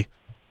seriously.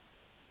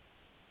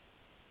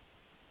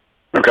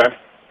 Okay.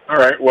 All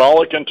right. Well, I'll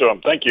look into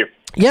them. Thank you.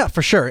 Yeah,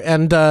 for sure.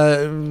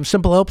 And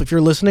Simple Help, if you're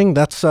listening,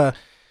 that's I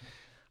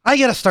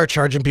got to start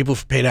charging people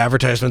for paid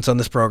advertisements on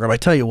this program. I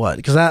tell you what,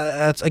 because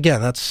that's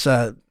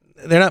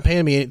they're not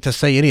paying me to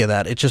say any of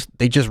that.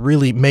 They just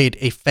really made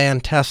a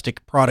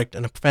fantastic product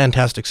and a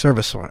fantastic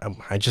service. So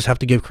I just have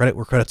to give credit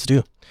where credit's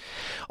due.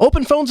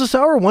 Open phones this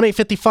hour,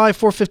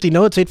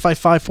 1-855-450-NO. It's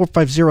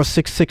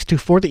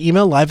 855-450-6624. The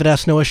email,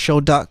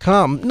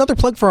 live@asknoahshow.com. Another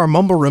plug for our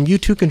Mumble Room. You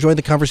too can join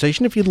the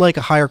conversation. If you'd like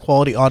a higher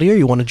quality audio,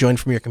 you want to join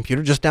from your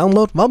computer, just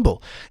download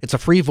Mumble. It's a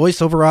free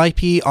voice over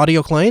IP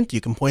audio client.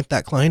 You can point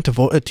that client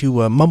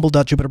to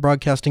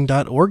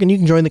mumble.jupiterbroadcasting.org, and you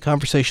can join the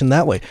conversation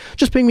that way.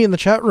 Just ping me in the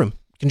chat room.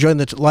 You can join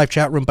the live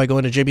chat room by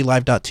going to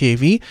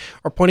jblive.tv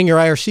or pointing your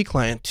IRC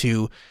client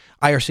to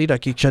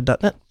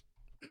irc.geekshed.net.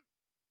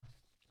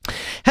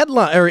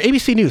 Headline or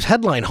ABC News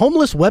headline: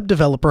 Homeless web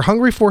developer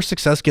hungry for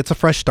success gets a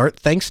fresh start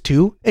thanks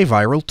to a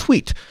viral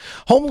tweet.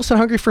 Homeless and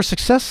hungry for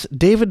success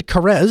David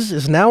Carez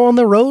is now on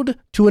the road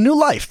to a new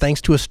life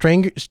thanks to a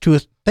stranger's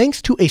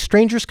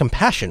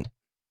compassion.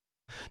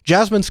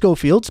 Jasmine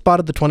Schofield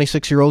spotted the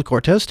 26-year-old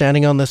Cortez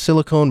standing on the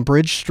Silicon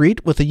Bridge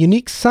Street with a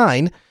unique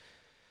sign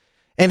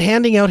and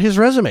handing out his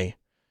resume.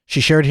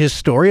 She shared his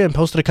story and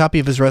posted a copy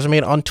of his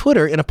resume on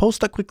Twitter in a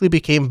post that quickly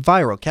became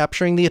viral,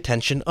 capturing the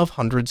attention of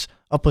hundreds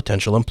of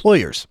potential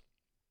employers.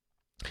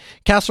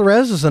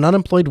 Caceres is an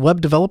unemployed web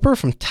developer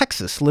from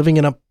Texas living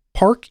in a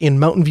park in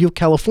Mountain View,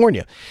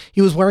 California.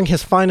 He was wearing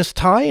his finest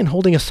tie and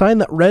holding a sign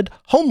that read,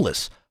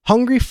 "Homeless,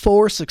 hungry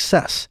for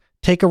success.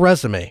 Take a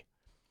resume."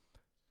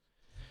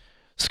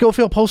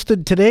 Schofield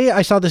posted, "Today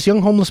I saw this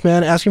young homeless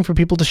man asking for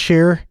people to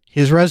share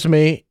his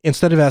resume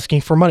instead of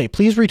asking for money.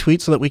 Please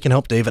retweet so that we can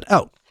help David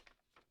out."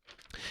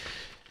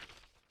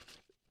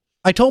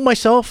 I told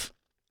myself,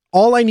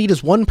 all I need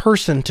is one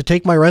person to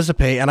take my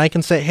resume and I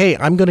can say, hey,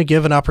 I'm going to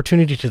give an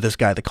opportunity to this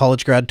guy, the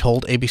college grad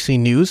told ABC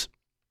News.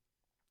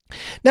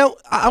 Now,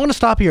 I want to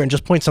stop here and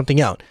just point something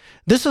out.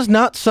 This is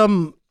not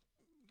some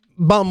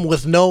bum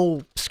with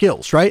no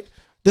skills, right?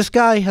 This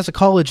guy has a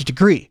college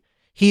degree.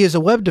 He is a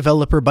web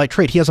developer by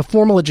trade. He has a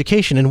formal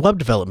education in web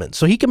development,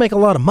 so he can make a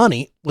lot of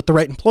money with the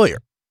right employer.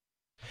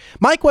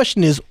 My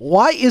question is,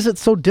 why is it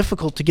so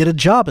difficult to get a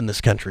job in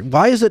this country?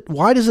 Why does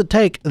it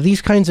take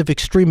these kinds of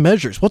extreme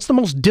measures? What's the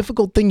most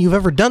difficult thing you've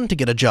ever done to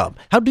get a job?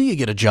 How do you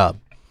get a job?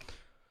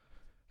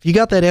 If you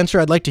got that answer,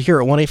 I'd like to hear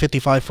it.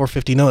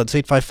 1-855-450-NO. It's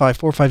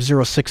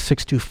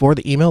 855-450-6624.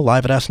 The email,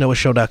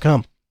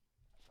 live@asknoahshow.com.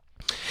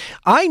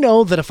 I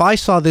know that if I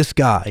saw this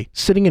guy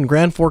sitting in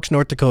Grand Forks,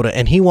 North Dakota,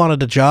 and he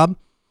wanted a job,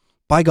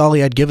 by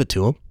golly, I'd give it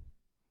to him.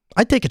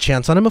 I'd take a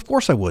chance on him. Of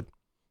course I would.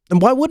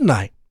 And why wouldn't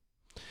I?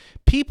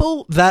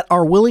 People that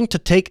are willing to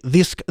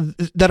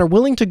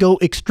go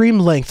extreme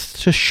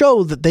lengths to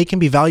show that they can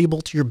be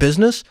valuable to your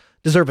business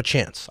deserve a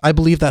chance. I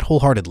believe that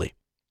wholeheartedly.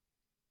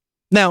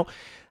 Now,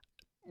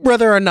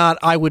 whether or not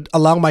I would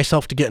allow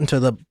myself to get into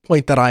the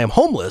point that I am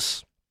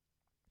homeless,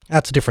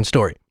 that's a different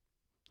story.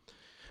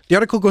 The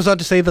article goes on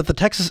to say that the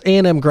Texas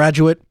A&M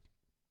graduate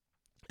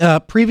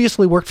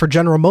previously worked for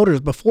General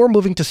Motors before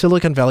moving to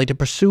Silicon Valley to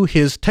pursue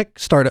his tech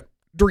startup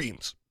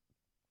dreams.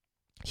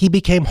 He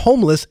became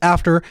homeless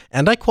after,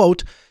 and I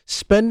quote,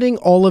 spending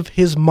all of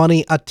his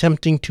money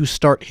attempting to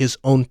start his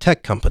own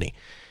tech company.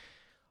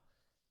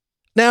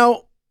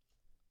 Now,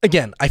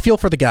 again, I feel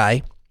for the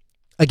guy.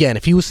 Again,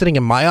 if he was sitting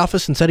in my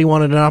office and said he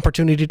wanted an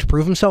opportunity to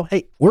prove himself,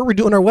 hey, we're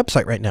redoing our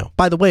website right now.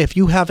 By the way, if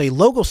you have a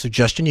logo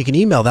suggestion, you can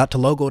email that to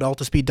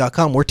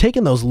logo@altispeed.com. We're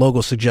taking those logo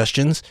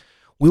suggestions.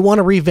 We want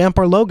to revamp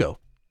our logo.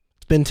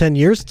 It's been 10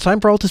 years. It's time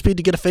for Altispeed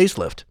to get a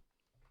facelift.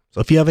 So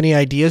if you have any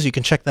ideas, you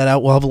can check that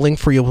out. We'll have a link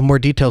for you with more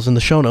details in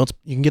the show notes.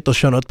 You can get those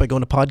show notes by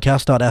going to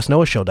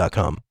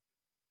podcast.asknoahshow.com.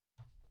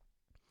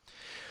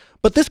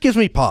 But this gives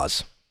me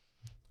pause.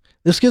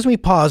 This gives me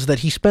pause that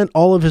he spent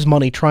all of his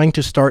money trying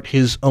to start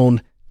his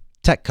own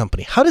tech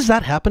company. How does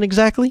that happen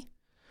exactly?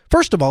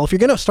 First of all, if you're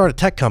going to start a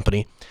tech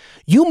company,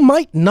 you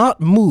might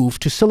not move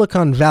to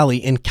Silicon Valley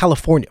in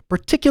California,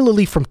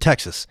 particularly from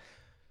Texas.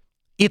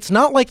 It's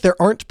not like there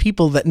aren't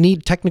people that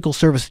need technical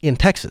service in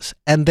Texas,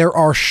 and there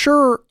are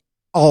sure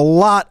a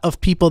lot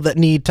of people that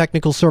need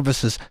technical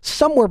services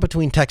somewhere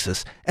between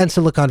Texas and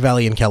Silicon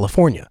Valley in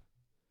California.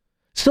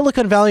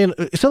 Silicon Valley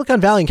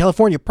in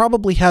California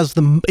probably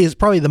is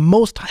probably the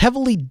most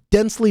heavily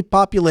densely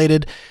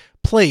populated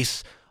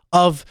place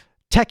of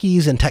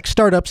techies and tech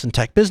startups and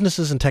tech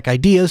businesses and tech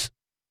ideas.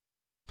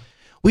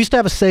 We used to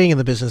have a saying in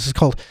the business. It's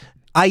called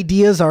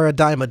ideas are a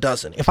dime a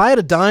dozen. If I had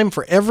a dime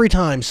for every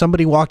time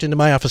somebody walked into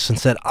my office and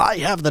said, I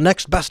have the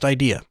next best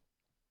idea,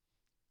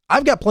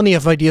 I've got plenty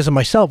of ideas of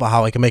myself of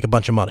how I can make a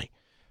bunch of money.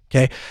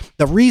 Okay.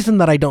 The reason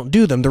that I don't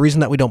do them, the reason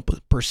that we don't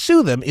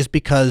pursue them is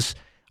because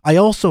I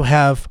also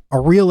have a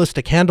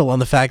realistic handle on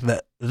the fact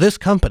that this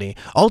company,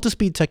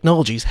 Altispeed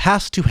Technologies,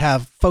 has to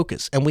have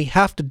focus, and we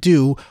have to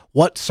do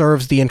what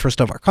serves the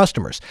interest of our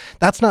customers.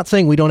 That's not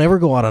saying we don't ever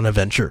go out on a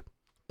venture,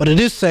 but it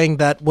is saying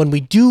that when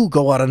we do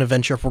go out on a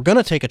venture, if we're going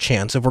to take a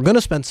chance, if we're going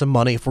to spend some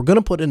money, if we're going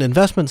to put an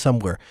investment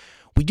somewhere,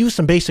 we do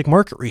some basic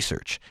market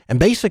research. And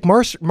basic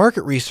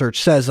market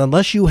research says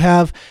unless you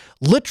have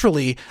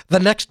literally the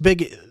next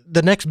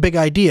big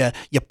idea,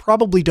 you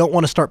probably don't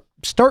want to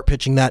start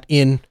pitching that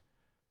in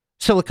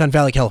Silicon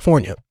Valley,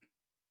 California.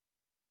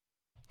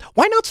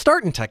 Why not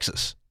start in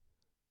Texas?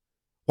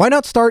 Why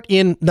not start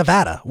in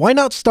Nevada? Why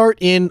not start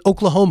in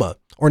Oklahoma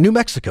or New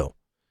Mexico?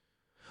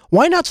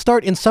 Why not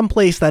start in some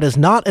place that is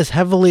not as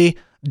heavily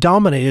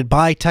dominated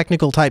by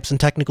technical types and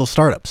technical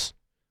startups?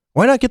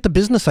 Why not get the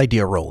business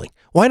idea rolling?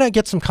 Why not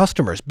get some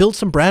customers, build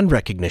some brand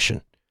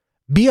recognition,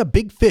 be a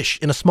big fish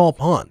in a small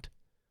pond?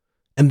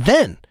 And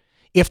then,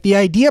 if the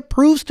idea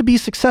proves to be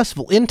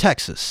successful in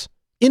Texas,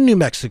 in New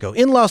Mexico,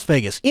 in Las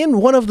Vegas,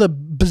 in one of the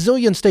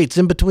bazillion states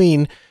in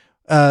between,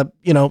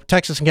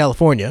 Texas and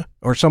California,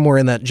 or somewhere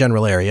in that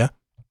general area,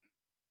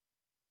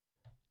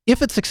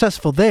 if it's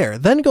successful there,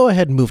 then go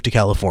ahead and move to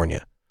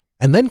California,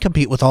 and then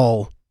compete with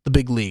all the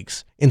big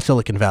leagues in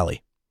Silicon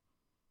Valley.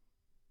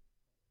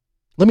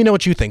 Let me know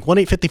what you think.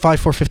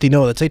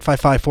 1-855-450-NOAH. That's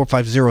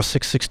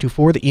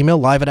 855-450-6624. The email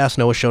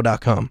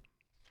live@asknoahshow.com.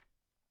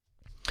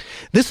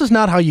 This is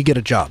not how you get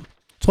a job.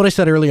 It's what I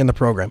said earlier in the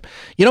program.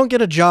 You don't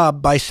get a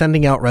job by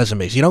sending out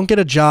resumes. You don't get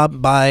a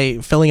job by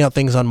filling out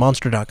things on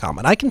monster.com.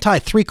 And I can tie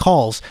 3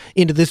 calls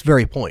into this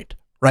very point,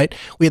 right?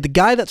 We had the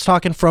guy that's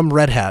talking from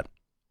Red Hat,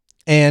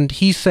 and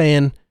he's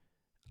saying,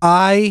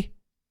 I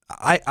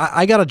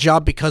got a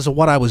job because of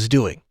what I was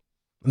doing.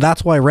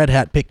 That's why Red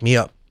Hat picked me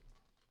up.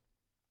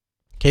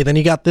 Okay, then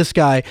you got this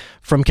guy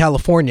from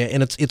California,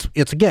 and it's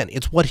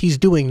what he's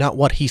doing, not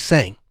what he's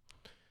saying.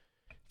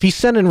 If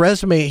he's handing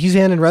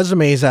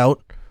resumes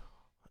out,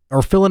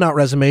 or filling out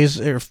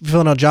resumes, or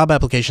filling out job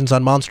applications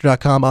on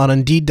monster.com, on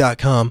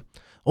indeed.com,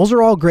 those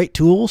are all great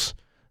tools.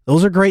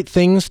 Those are great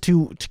things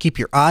to keep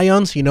your eye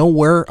on so you know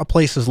where a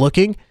place is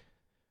looking,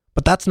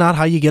 but that's not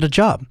how you get a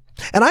job.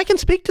 And I can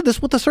speak to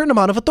this with a certain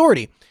amount of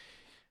authority.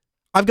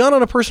 I've gone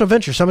on a personal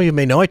venture. Some of you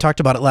may know, I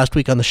talked about it last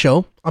week on the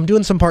show. I'm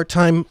doing some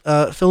part-time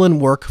fill-in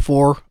work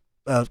for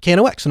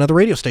KNOX, another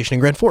radio station in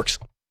Grand Forks.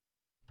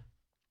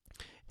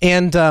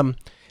 And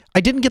I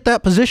didn't get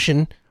that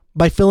position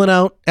by filling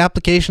out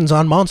applications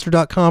on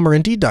monster.com or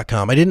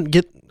indeed.com.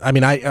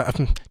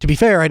 To be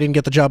fair, I didn't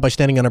get the job by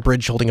standing on a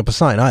bridge holding up a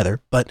sign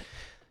either, but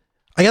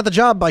I got the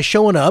job by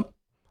showing up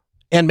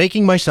and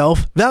making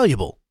myself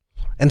valuable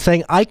and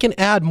saying, I can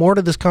add more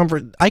to this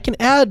I can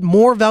add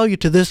more value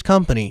to this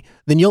company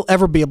than you'll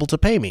ever be able to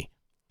pay me.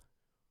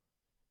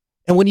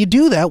 And when you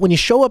do that, when you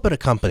show up at a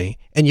company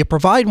and you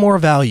provide more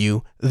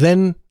value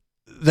than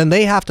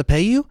they have to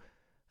pay you,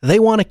 they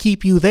want to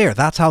keep you there.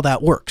 That's how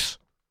that works.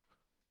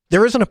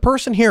 There isn't a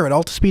person here at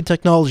Altispeed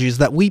Technologies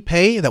that we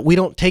pay, that we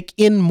don't take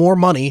in more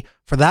money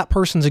for that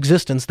person's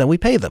existence than we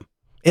pay them.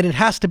 And it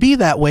has to be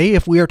that way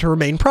if we are to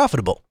remain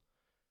profitable.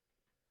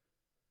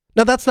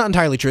 Now, that's not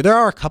entirely true. There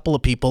are a couple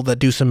of people that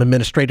do some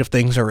administrative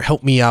things or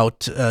help me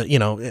out,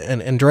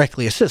 and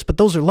directly assist, but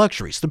those are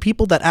luxuries. The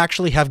people that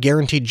actually have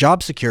guaranteed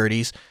job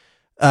securities,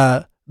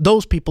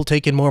 those people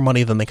take in more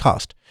money than they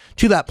cost.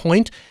 To that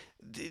point,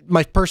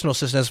 my personal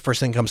assistant is the first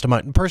thing that comes to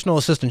mind. Personal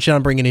assistant, she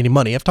doesn't bring in any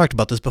money. I've talked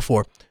about this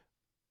before,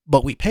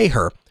 but we pay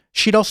her.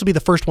 She'd also be the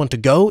first one to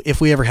go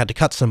if we ever had to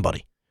cut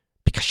somebody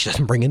because she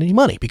doesn't bring in any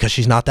money, because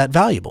she's not that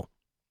valuable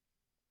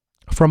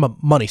from a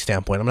money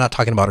standpoint. I'm not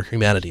talking about her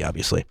humanity,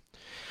 obviously.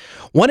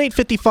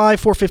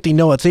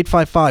 1-855-450-NOAH. It's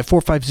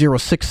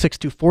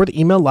 855-450-6624. The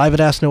email live at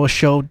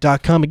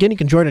AskNoahShow.com. Again, you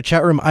can join a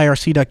chat room,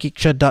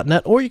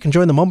 irc.geekshed.net, or you can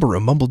join the Mumble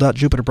Room,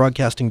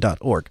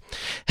 mumble.jupiterbroadcasting.org.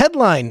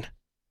 Headline: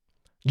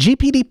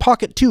 GPD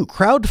Pocket 2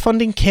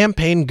 crowdfunding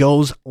campaign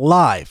goes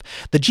live.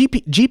 The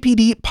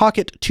GPD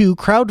Pocket 2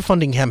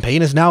 crowdfunding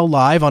campaign is now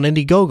live on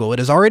Indiegogo. It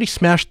has already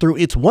smashed through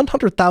its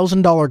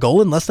 $100,000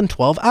 goal in less than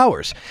 12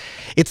 hours.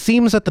 It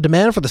seems that the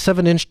demand for the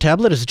 7-inch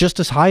tablet is just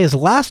as high as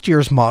last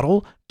year's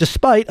model,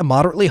 despite a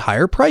moderately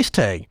higher price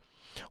tag.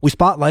 We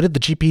spotlighted the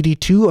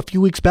GPD 2 a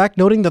few weeks back,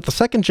 noting that the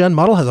second-gen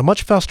model has a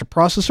much faster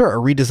processor, a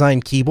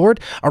redesigned keyboard,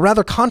 a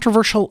rather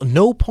controversial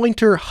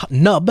no-pointer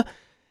nub,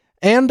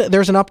 and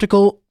there's an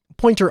optical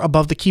pointer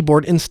above the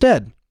keyboard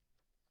instead.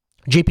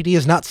 GPD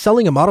is not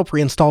selling a model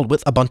pre-installed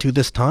with Ubuntu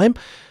this time,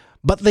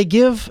 but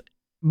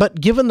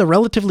given the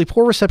relatively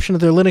poor reception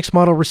of their Linux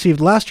model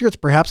received last year, it's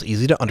perhaps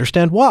easy to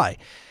understand why.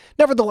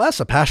 Nevertheless,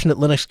 a passionate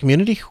Linux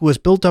community who has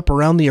built up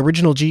around the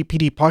original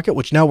GPD Pocket,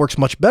 which now works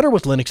much better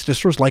with Linux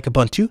distros like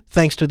Ubuntu,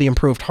 thanks to the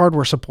improved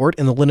hardware support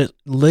in the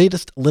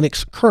latest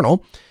Linux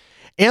kernel,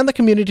 and the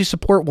community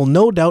support will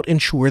no doubt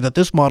ensure that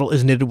this model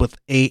is knitted with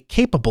a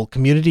capable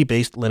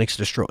community-based Linux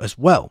distro as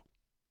well.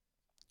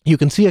 You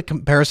can see a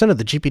comparison of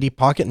the GPD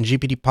Pocket and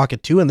GPD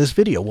Pocket 2 in this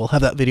video. We'll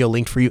have that video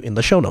linked for you in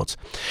the show notes.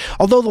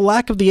 Although the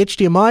lack of the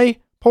HDMI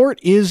port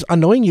is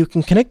annoying, you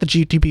can connect the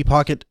GPD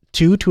Pocket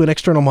 2 to an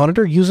external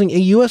monitor using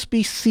a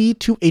USB-C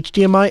to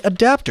HDMI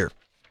adapter.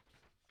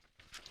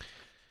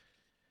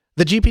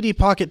 The GPD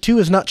Pocket 2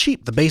 is not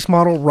cheap. The base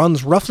model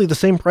runs roughly the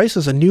same price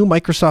as a new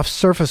Microsoft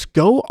Surface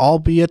Go,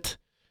 albeit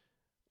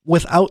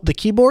without the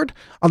keyboard.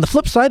 On the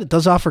flip side, it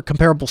does offer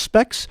comparable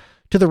specs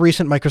to the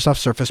recent Microsoft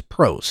Surface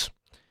Pros.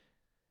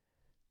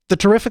 The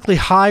terrifically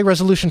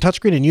high-resolution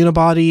touchscreen and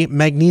unibody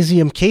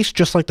magnesium case,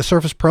 just like the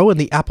Surface Pro and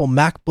the Apple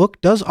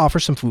MacBook, does offer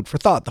some food for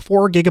thought. The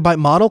 4GB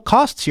model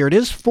costs, here it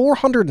is,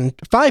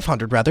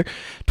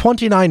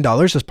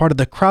 $529 as part of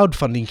the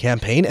crowdfunding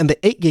campaign, and the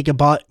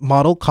 8GB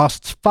model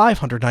costs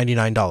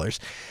 $599.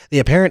 The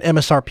apparent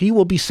MSRP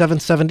will be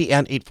 $770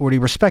 and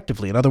 $840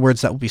 respectively. In other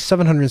words, that will be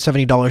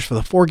 $770 for the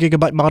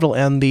 4GB model,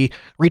 and the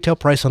retail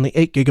price on the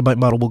 8GB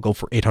model will go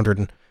for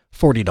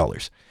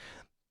 $840.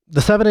 The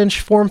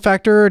 7-inch form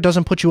factor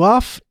doesn't put you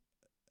off,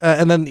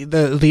 and then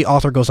the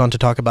author goes on to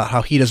talk about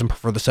how he doesn't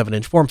prefer the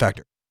 7-inch form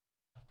factor.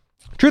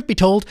 Truth be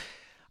told,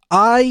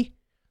 I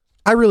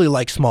really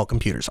like small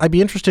computers. I'd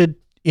be interested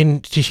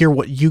to hear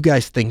what you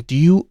guys think.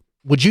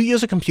 Would you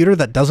use a computer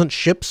that doesn't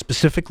ship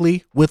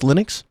specifically with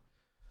Linux?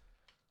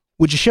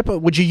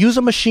 Would you use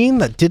a machine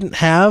that didn't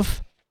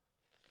have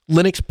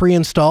Linux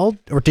pre-installed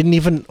or didn't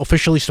even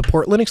officially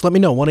support Linux? Let me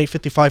know.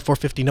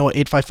 1-855-450-NOAH,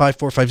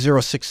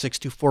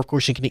 855-450-6624. Of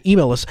course, you can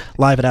email us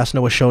live at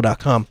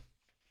AskNoahShow.com.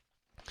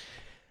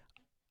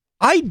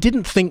 I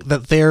didn't think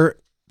that their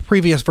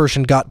previous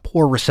version got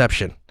poor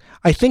reception.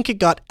 I think it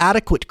got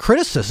adequate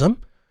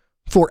criticism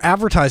for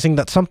advertising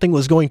that something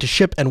was going to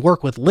ship and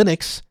work with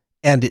Linux,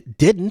 and it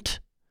didn't.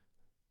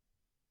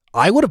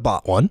 I would have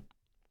bought one.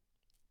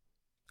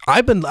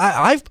 I've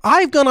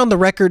gone on the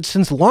record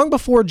since long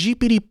before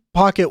GPD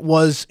Pocket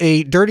was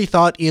a dirty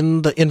thought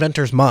in the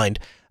inventor's mind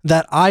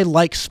that I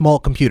like small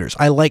computers.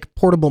 I like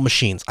portable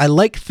machines. I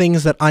like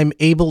things that I'm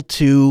able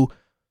to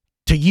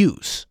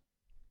use.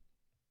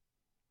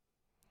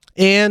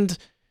 And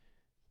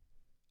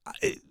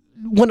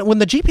when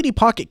the GPD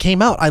Pocket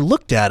came out, I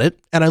looked at it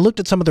and I looked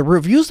at some of the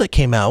reviews that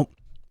came out,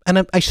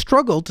 and I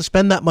struggled to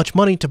spend that much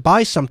money to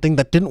buy something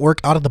that didn't work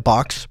out of the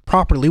box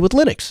properly with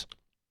Linux.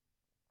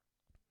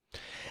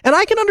 And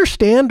I can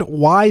understand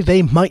why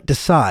they might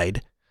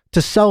decide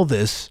to sell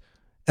this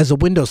as a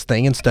Windows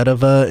thing instead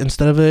of a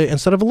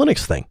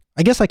Linux thing.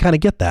 I guess I kind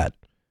of get that.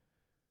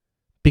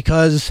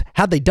 Because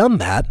had they done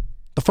that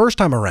the first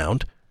time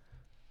around,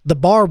 the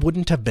bar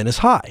wouldn't have been as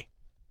high.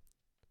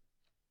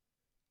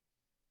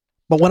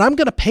 But when I'm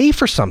going to pay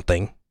for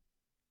something,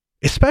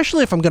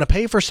 especially if I'm going to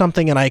pay for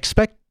something and I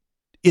expect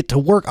it to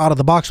work out of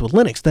the box with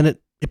Linux, then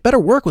it better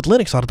work with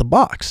Linux out of the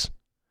box.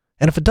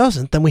 And if it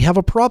doesn't, then we have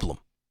a problem.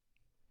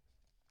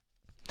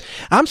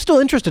 I'm still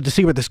interested to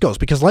see where this goes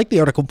because, like the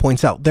article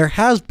points out, there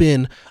has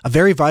been a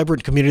very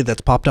vibrant community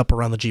that's popped up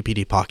around the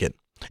GPD Pocket.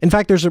 In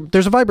fact, there's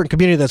a vibrant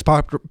community that's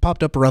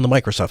popped up around the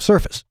Microsoft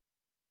Surface.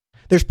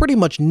 There's pretty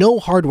much no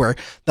hardware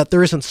that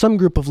there isn't some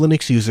group of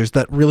Linux users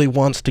that really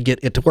wants to get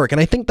it to work. And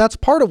I think that's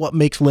part of what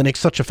makes Linux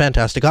such a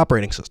fantastic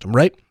operating system,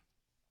 right?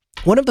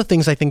 One of the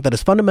things I think that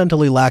is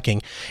fundamentally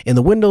lacking in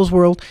the Windows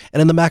world and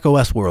in the Mac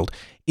OS world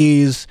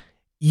is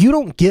you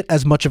don't get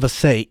as much of a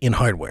say in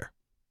hardware.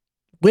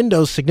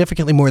 Windows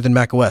significantly more than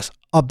Mac OS,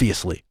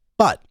 obviously.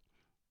 But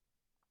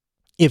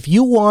if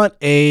you want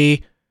I'll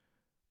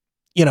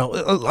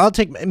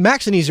take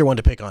Mac's an easier one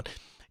to pick on.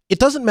 It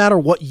doesn't matter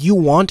what you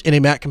want in a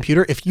Mac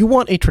computer. If you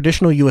want a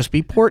traditional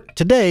USB port,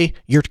 today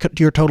you're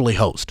totally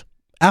hosed.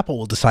 Apple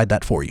will decide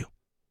that for you.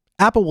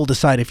 Apple will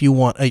decide if you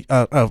want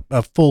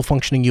a full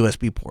functioning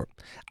USB port.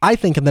 I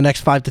think in the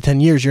next 5 to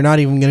 10 years, you're not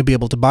even going to be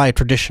able to buy a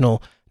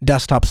traditional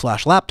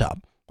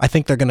desktop/laptop. I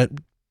think they're going to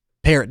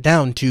pare it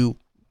down to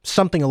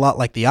something a lot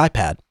like the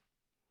iPad,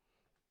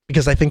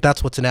 because I think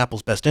that's what's in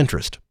Apple's best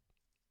interest.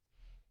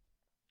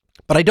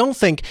 But I don't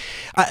think,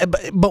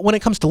 but when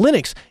it comes to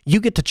Linux, you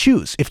get to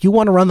choose. If you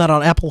want to run that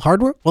on Apple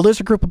hardware, well, there's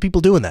a group of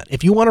people doing that.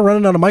 If you want to run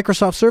it on a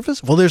Microsoft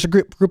Surface, well, there's a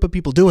group of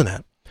people doing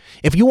that.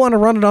 If you want to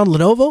run it on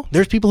Lenovo,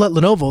 there's people at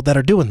Lenovo that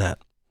are doing that.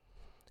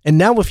 And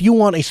now if you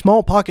want a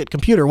small pocket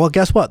computer, well,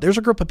 guess what? There's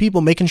a group of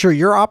people making sure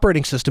your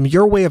operating system,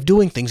 your way of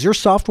doing things, your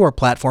software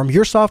platform,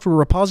 your software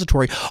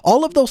repository,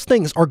 all of those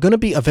things are going to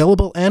be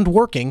available and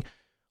working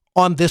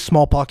on this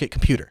small pocket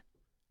computer.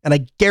 And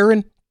I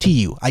guarantee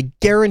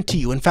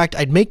you, in fact,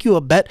 I'd make you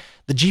a bet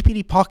the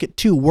GPD Pocket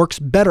 2 works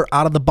better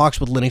out of the box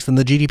with Linux than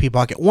the GPD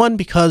Pocket 1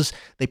 because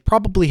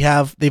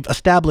they've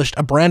established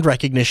a brand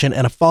recognition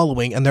and a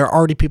following, and there are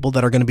already people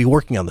that are going to be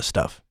working on this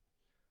stuff.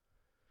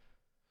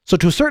 So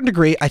to a certain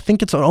degree, I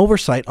think it's an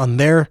oversight on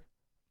their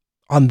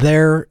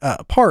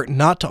part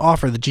not to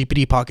offer the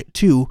GPD Pocket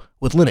 2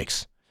 with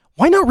Linux.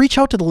 Why not reach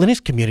out to the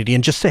Linux community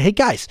and just say, hey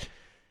guys,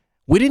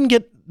 we didn't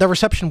get the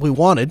reception we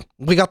wanted.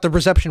 We got the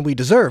reception we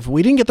deserve.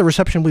 We didn't get the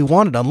reception we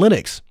wanted on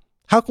Linux.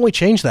 How can we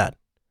change that?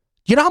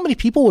 You know how many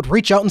people would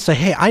reach out and say,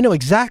 hey, I know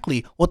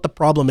exactly what the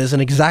problem is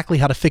and exactly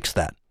how to fix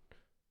that?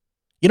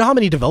 You know how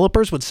many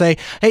developers would say,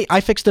 hey,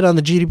 I fixed it on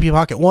the GPD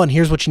Pocket 1.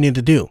 Here's what you need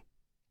to do.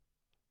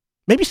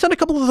 Maybe send a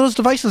couple of those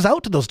devices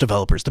out to those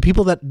developers, the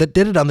people that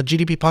did it on the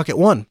GPD Pocket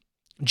 1,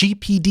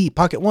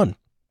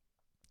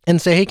 and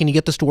say, hey, can you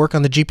get this to work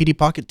on the GPD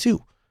Pocket 2?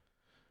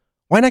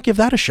 Why not give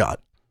that a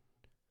shot?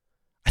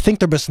 I think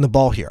they're missing the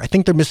ball here. I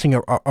think they're missing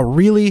a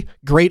really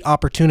great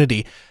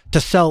opportunity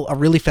to sell a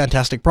really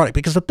fantastic product.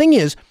 Because the thing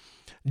is,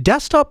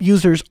 desktop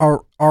users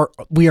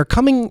we are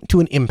coming to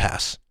an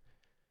impasse.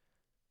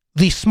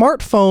 The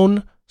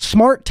smartphone,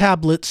 smart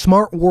tablet,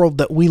 smart world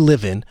that we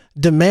live in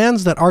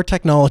demands that our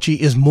technology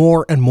is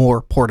more and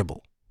more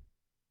portable.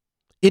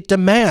 It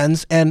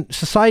demands, and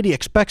society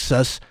expects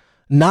us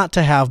not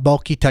to have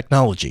bulky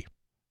technology.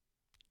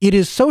 It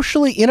is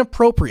socially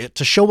inappropriate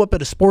to show up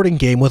at a sporting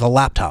game with a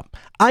laptop.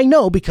 I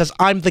know because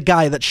I'm the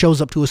guy that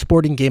shows up to a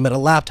sporting game at a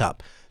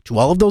laptop. To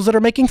all of those that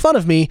are making fun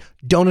of me,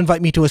 don't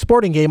invite me to a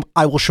sporting game.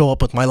 I will show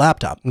up with my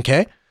laptop,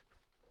 okay?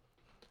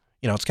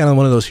 You know, it's kind of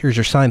one of those here's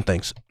your sign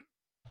things.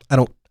 I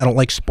don't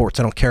like sports.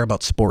 I don't care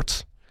about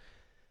sports.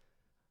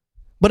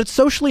 But it's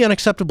socially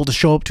unacceptable to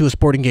show up to a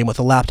sporting game with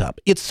a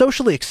laptop. It's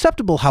socially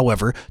acceptable,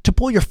 however, to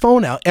pull your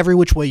phone out every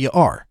which way you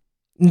are.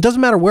 It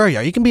doesn't matter where you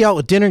are. You can be out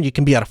with dinner. You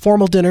can be at a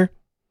formal dinner.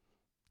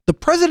 The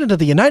President of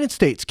the United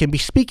States can be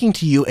speaking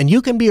to you and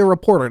you can be a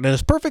reporter, and it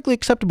is perfectly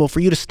acceptable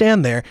for you to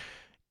stand there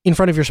in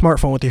front of your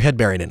smartphone with your head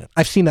buried in it.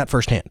 I've seen that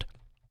firsthand.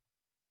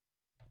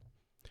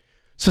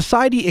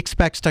 Society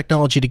expects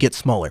technology to get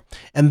smaller,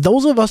 and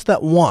those of us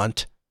that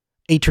want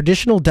a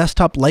traditional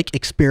desktop-like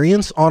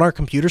experience on our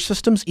computer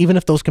systems, even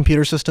if those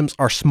computer systems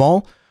are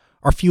small,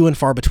 are few and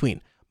far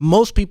between.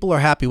 Most people are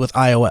happy with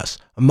iOS.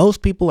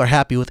 Most people are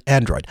happy with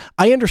Android.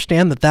 I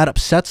understand that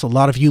upsets a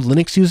lot of you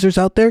Linux users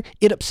out there.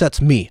 It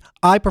upsets me.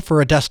 I prefer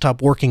a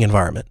desktop working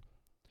environment.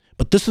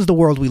 But this is the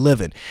world we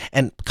live in.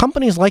 And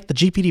companies like the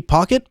GPD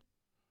Pocket,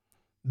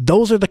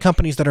 those are the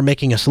companies that are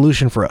making a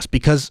solution for us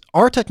because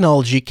our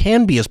technology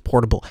can be as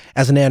portable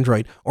as an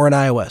Android or an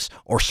iOS,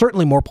 or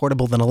certainly more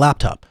portable than a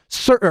laptop.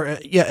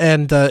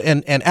 And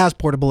as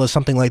portable as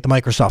something like the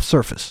Microsoft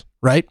Surface,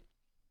 right?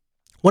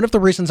 One of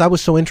the reasons I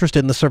was so interested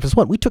in the Surface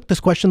 1, we took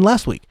this question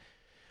last week.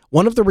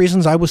 One of the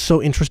reasons I was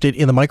so interested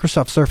in the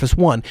Microsoft Surface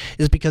 1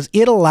 is because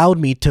it allowed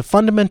me to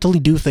fundamentally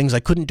do things I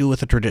couldn't do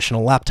with a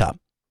traditional laptop.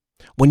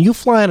 When you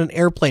fly on an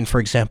airplane, for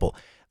example,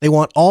 they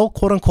want all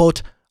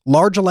quote-unquote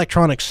large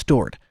electronics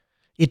stored.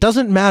 It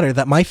doesn't matter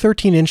that my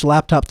 13-inch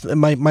laptop,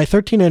 my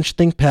 13-inch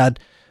ThinkPad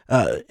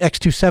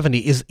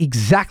X270 is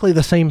exactly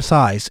the same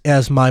size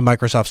as my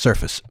Microsoft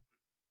Surface.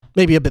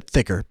 Maybe a bit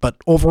thicker, but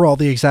overall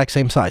the exact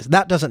same size.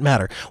 That doesn't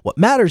matter. What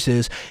matters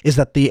is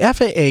that the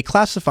FAA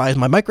classifies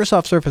my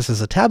Microsoft Surface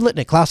as a tablet and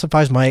it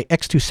classifies my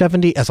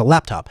X270 as a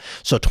laptop.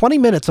 So 20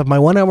 minutes of my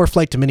 1-hour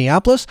flight to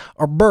Minneapolis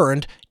are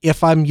burned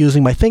if I'm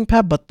using my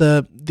ThinkPad, but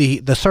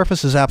the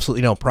Surface is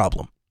absolutely no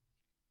problem.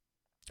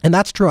 And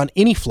that's true on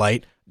any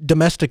flight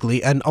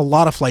domestically and a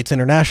lot of flights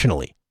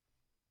internationally.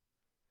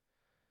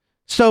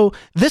 So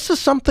this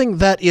is something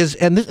that is,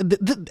 and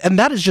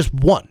that is just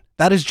one.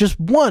 That is just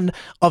one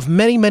of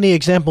many, many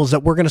examples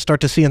that we're going to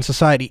start to see in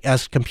society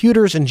as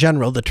computers in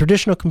general. The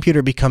traditional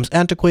computer becomes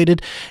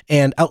antiquated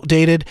and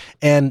outdated,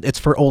 and it's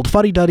for old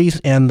fuddy-duddies,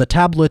 and the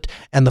tablet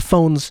and the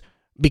phones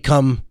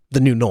become the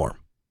new norm.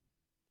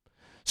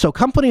 So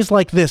companies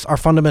like this are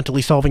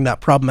fundamentally solving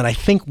that problem, and I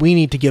think we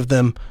need to give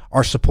them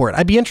our support.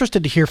 I'd be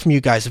interested to hear from you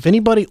guys. If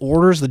anybody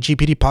orders the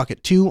GPD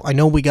Pocket 2, I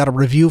know we got a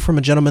review from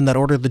a gentleman that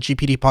ordered the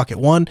GPD Pocket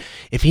 1.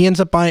 If he ends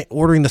up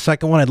ordering the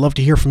second one, I'd love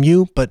to hear from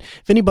you. But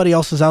if anybody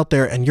else is out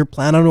there and you're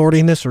planning on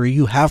ordering this or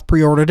you have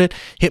pre-ordered it,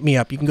 hit me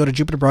up. You can go to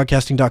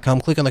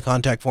jupiterbroadcasting.com, click on the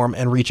contact form,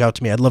 and reach out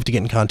to me. I'd love to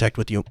get in contact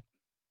with you.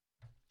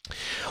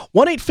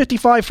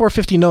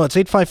 1-855-450-NOAH. It's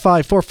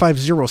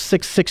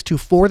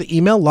 855-450-6624. The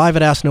email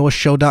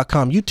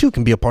live@asknoahshow.com. You too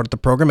can be a part of the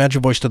program. Add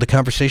your voice to the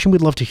conversation.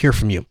 We'd love to hear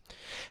from you.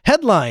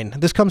 Headline,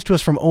 this comes to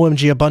us from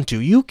OMG Ubuntu.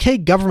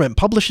 UK government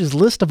publishes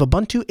list of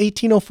Ubuntu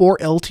 18.04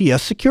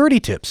 LTS security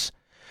tips.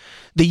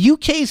 The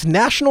UK's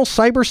National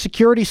Cyber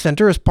Security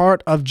Centre, as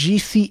part of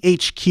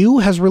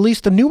GCHQ, has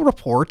released a new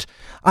report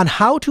on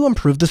how to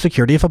improve the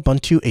security of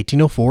Ubuntu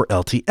 18.04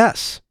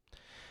 LTS.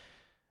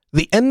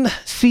 The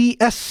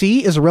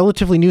NCSC is a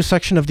relatively new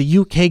section of the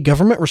UK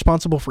government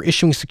responsible for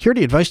issuing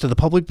security advice to the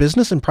public,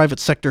 business, and private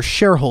sector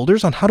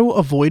shareholders on how to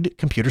avoid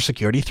computer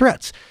security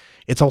threats.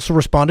 It's also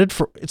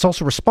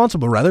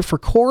responsible for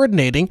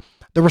coordinating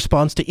the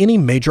response to any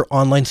major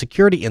online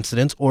security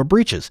incidents or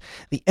breaches.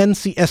 The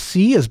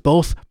NCSC is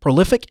both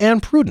prolific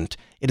and prudent.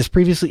 It has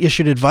previously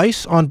issued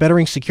advice on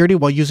bettering security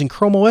while using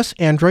Chrome OS,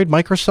 Android,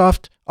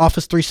 Microsoft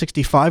Office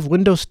 365,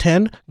 Windows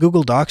 10,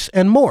 Google Docs,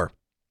 and more.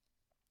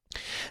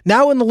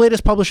 Now, in the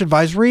latest published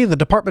advisory, the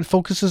department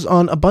focuses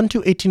on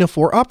Ubuntu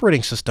 18.04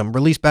 operating system,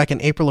 released back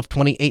in April of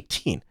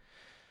 2018.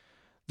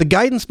 The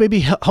guidance may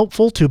be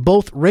helpful to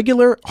both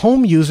regular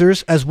home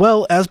users as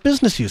well as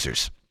business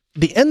users.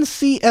 The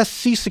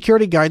NCSC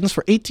security guidance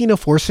for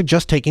 18.04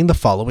 suggests taking the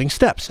following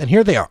steps, and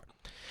here they are.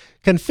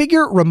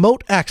 Configure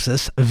remote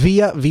access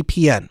via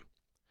VPN.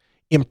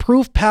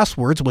 Improve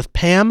passwords with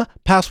PAM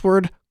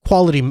password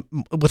quality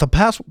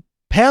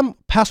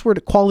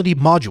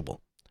module.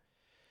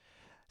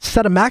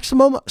 Set a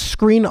maximum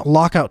screen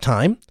lockout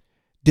time.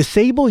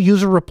 Disable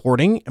user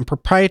reporting and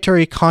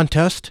proprietary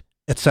contest,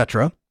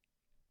 etc.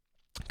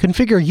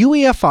 Configure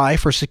UEFI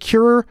for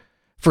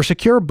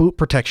secure boot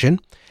protection.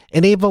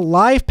 Enable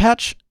live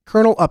patch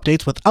kernel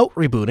updates without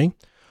rebooting.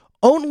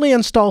 Only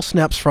install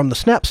snaps from the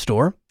Snap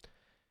Store.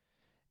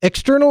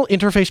 External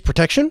interface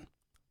protection.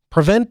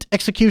 Prevent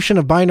execution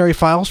of binary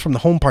files from the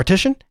home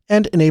partition.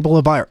 And enable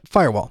a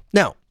firewall.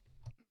 Now,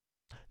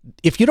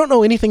 if you don't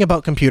know anything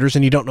about computers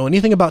and you don't know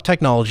anything about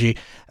technology,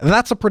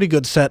 that's a pretty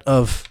good set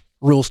of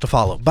rules to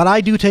follow. But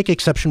I do take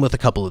exception with a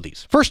couple of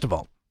these. First of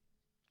all,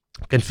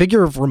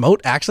 configure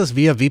remote access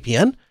via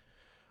VPN.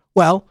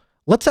 Well,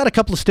 let's add a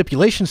couple of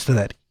stipulations to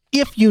that.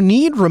 If you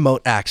need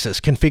remote access,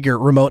 configure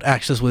remote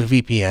access with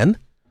VPN.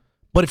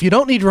 But if you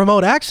don't need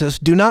remote access,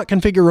 do not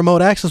configure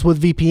remote access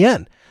with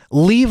VPN.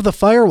 Leave the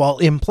firewall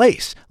in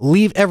place.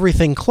 Leave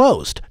everything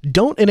closed.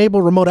 Don't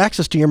enable remote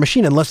access to your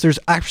machine unless there's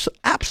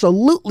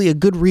absolutely a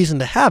good reason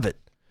to have it.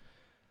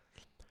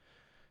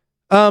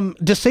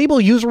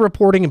 Disable user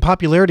reporting and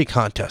popularity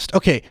contest.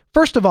 Okay,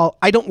 first of all,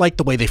 I don't like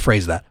the way they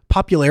phrase that.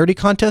 Popularity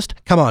contest?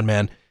 Come on,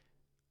 man.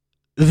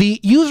 The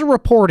user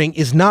reporting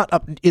is not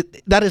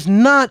that is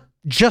not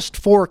just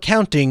for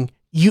counting.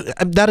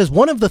 That is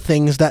one of the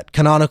things that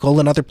Canonical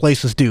and other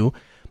places do,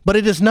 but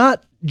it is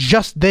not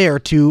just there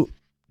to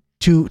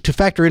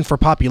factor in for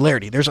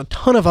popularity. There's a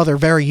ton of other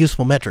very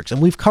useful metrics,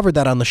 and we've covered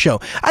that on the show.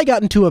 I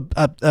got into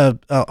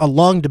a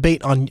long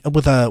debate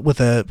with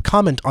a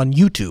comment on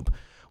YouTube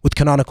with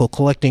Canonical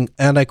collecting,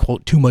 and I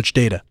quote, too much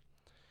data.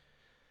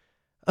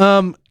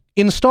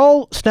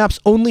 Install snaps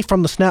only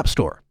from the Snap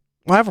Store.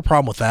 Well, I have a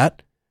problem with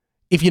that.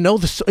 If you know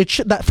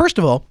first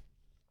of all,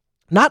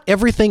 not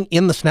everything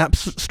in the Snap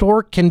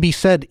Store can be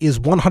said is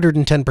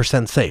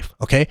 110% safe.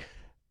 Okay.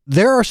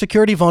 There are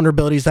security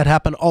vulnerabilities that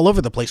happen all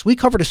over the place. We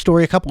covered a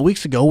story a couple of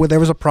weeks ago where there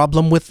was a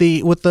problem with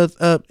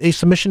a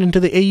submission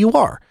into the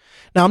AUR.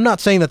 Now, I'm not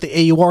saying that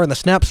the AUR and the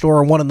Snap Store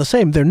are one and the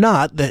same. They're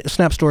not. The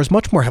Snap Store is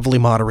much more heavily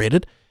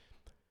moderated.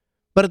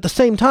 But at the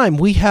same time,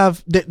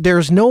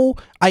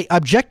 I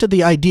object to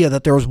the idea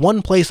that there is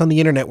one place on the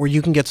internet where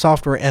you can get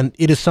software and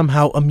it is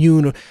somehow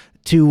immune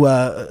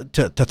to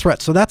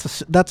threats. So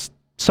that's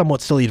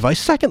somewhat silly advice.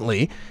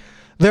 Secondly,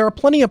 there are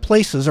plenty of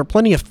places or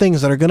plenty of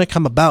things that are going to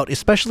come about,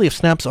 especially if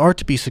snaps are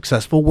to be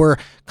successful, where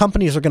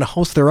companies are going to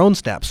host their own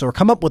snaps or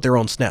come up with their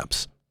own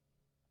snaps.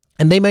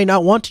 And they may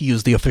not want to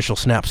use the official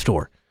Snap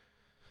Store.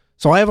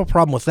 So I have a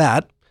problem with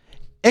that.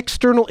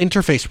 External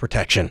interface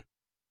protection.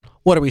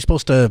 What, are we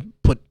supposed to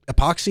put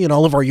epoxy in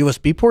all of our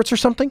USB ports or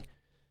something?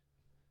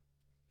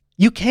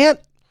 You can't.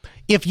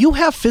 If you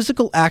have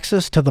physical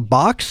access to the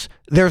box,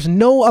 there's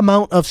no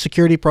amount of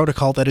security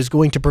protocol that is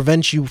going to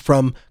prevent you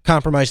from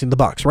compromising the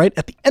box, right?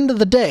 At the end of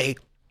the day,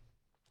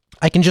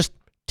 I can just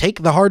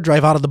take the hard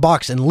drive out of the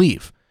box and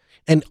leave.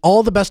 And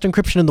all the best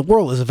encryption in the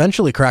world is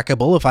eventually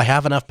crackable if I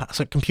have enough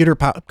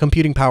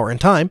computing power and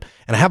time,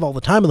 and I have all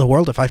the time in the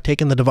world if I've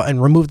taken the device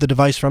and removed the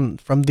device from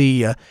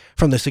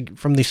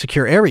the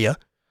secure area.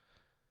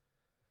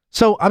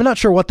 So I'm not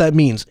sure what that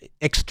means.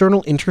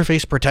 External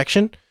interface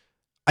protection.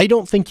 I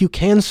don't think you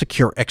can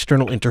secure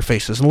external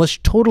interfaces unless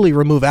you totally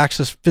remove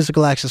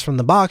physical access from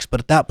the box. But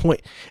at that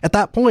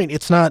point,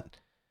 it's not.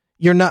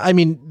 You're not. I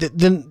mean,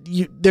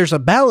 there's a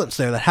balance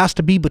there that has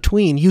to be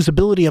between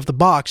usability of the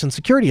box and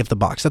security of the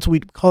box. That's what we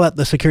call that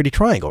the security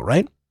triangle,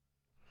 right?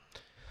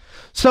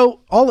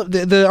 So all of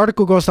the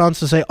article goes on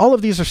to say all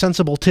of these are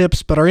sensible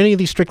tips, but are any of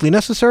these strictly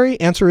necessary?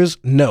 Answer is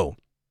no.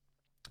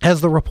 As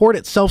the report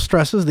itself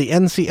stresses, the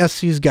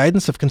NCSC's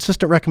guidance of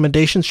consistent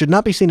recommendations should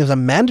not be seen as a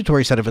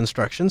mandatory set of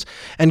instructions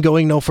and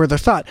going no further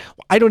thought.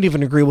 I don't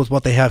even agree with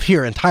what they have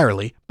here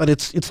entirely, but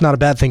it's not a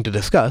bad thing to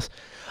discuss.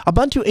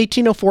 Ubuntu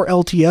 18.04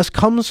 LTS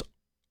comes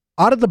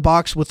out of the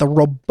box with a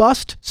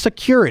robust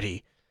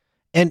security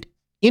and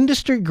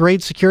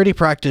industry-grade security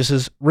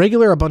practices,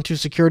 regular Ubuntu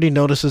security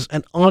notices,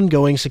 and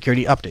ongoing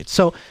security updates.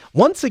 So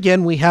once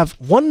again, we have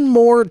one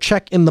more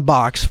check in the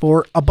box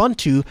for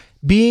Ubuntu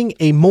being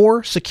a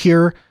more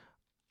secure,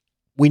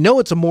 we know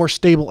it's a more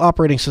stable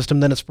operating system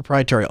than its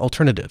proprietary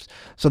alternatives.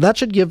 So that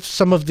should give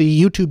some of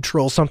the YouTube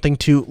trolls something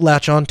to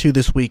latch onto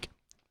this week,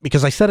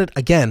 because I said it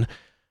again,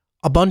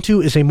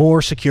 Ubuntu is a more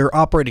secure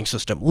operating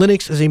system.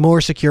 Linux is a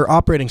more secure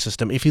operating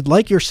system. If you'd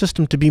like your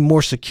system to be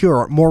more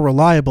secure, more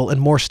reliable, and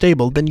more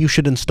stable, then you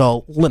should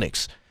install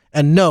Linux.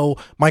 And no,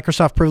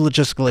 Microsoft Privilege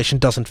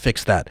Escalation doesn't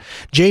fix that.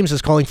 James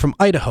is calling from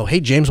Idaho. Hey,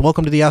 James,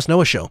 welcome to the Ask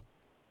Noah Show.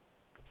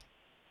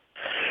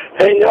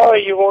 Hey, Noah,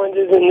 you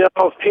wanted to know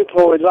if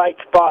people would like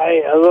to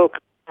buy a little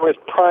with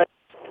price,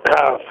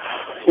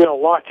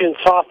 locked-in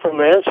software.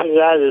 My answer to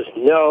that is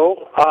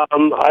no.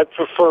 I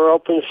prefer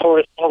open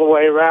source all the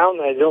way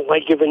around. I don't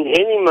like giving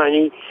any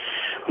money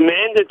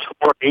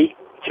mandatory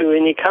to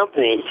any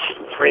companies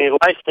for any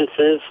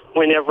licenses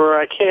whenever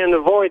I can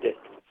avoid it.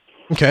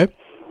 Okay.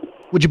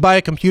 Would you buy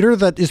a computer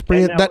that is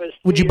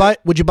would you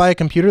buy a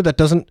computer that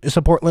doesn't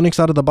support Linux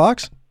out of the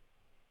box?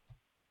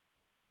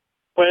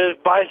 When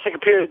it buys a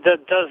computer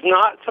that does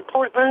not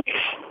support Linux?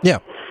 Yeah.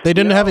 They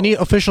didn't have any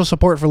official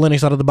support for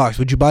Linux out of the box.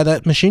 Would you buy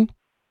that machine?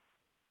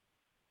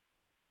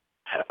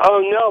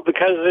 Oh, no,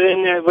 because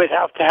then it would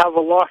have to have a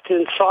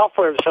locked-in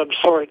software of some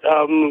sort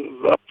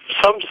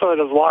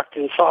of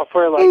locked-in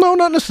software. Like no,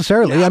 not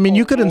necessarily. I mean,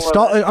 you could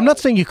install... I'm not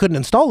saying you couldn't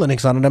install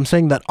Linux on it. I'm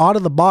saying that out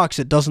of the box,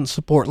 it doesn't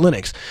support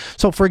Linux.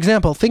 So, for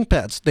example,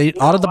 ThinkPads, they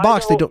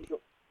don't...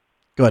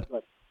 Go ahead.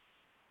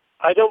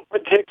 I don't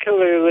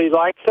particularly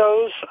like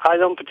those. I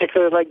don't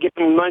particularly like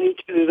giving money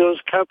to those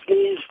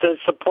companies that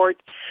support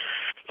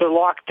the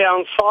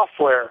lockdown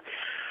software.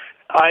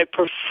 I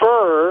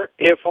prefer,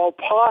 if all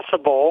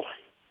possible,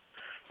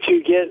 to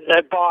get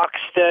a box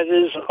that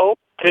is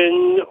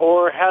open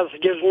or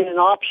gives me an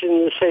option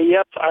to say,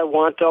 yes, I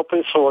want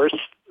open source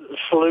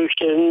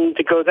solution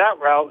to go that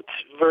route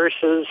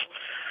versus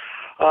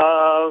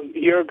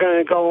you're going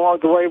to go all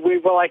the way we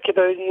will like it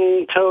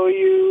until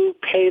you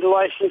pay the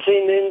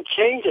licensing and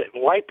change it,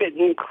 wipe it,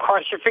 and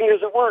cross your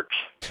fingers it works.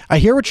 I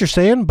hear what you're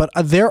saying, but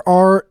there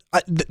are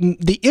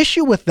the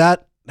issue with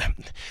that.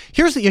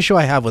 Here's the issue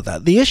I have with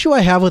that. The issue I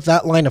have with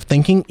that line of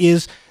thinking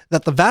is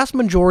that the vast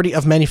majority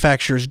of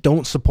manufacturers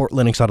don't support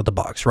Linux out of the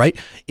box, right?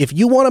 If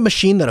you want a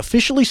machine that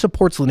officially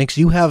supports Linux,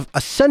 you have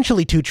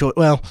essentially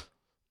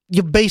you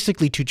have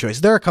basically two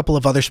choices. There are a couple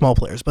of other small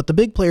players, but the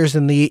big players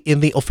in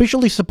the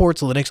officially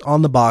supports Linux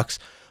on the box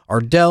are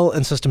Dell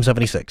and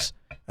System76.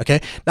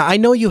 Okay? Now, I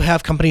know you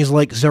have companies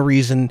like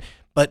Zoreason,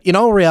 but in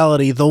all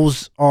reality,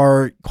 those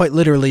are quite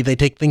literally, they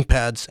take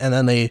ThinkPads and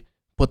then they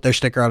put their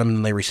sticker on them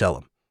and they resell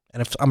them. And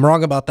if I'm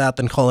wrong about that,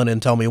 then call in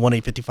and tell me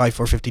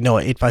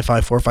 1-855-450-NOAH,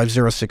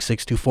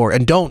 855-450-6624.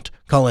 And don't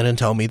call in and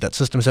tell me that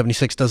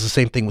System76 does the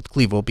same thing with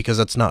Clevo, because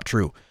that's not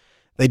true.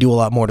 They do a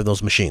lot more to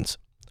those machines.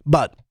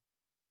 But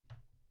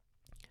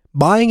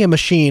buying a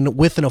machine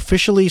with an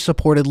officially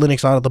supported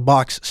Linux out of the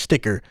box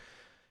sticker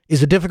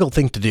is a difficult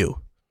thing to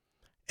do.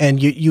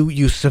 And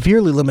you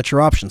severely limit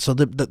your options. So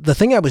the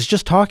thing I was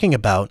just talking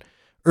about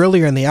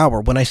earlier in the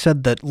hour, when I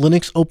said that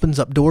Linux opens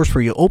up doors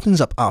for you, opens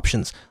up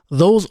options,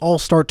 those all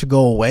start to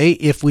go away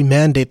if we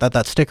mandate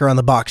that sticker on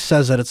the box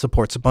says that it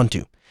supports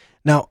Ubuntu.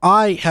 Now,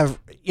 I have,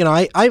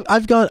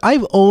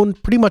 I've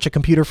owned pretty much a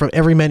computer from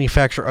every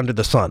manufacturer under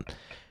the sun.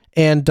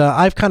 And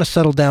I've kind of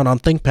settled down on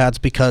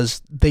ThinkPads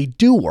because they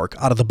do work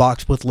out of the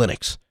box with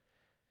Linux.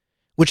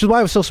 Which is why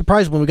I was so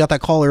surprised when we got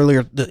that call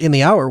earlier in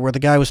the hour where the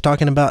guy was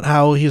talking about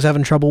how he was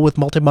having trouble with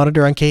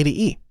multi-monitor on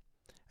KDE.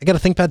 I got a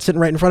ThinkPad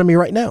sitting right in front of me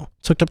right now.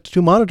 It's hooked up to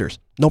two monitors.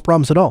 No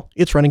problems at all.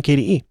 It's running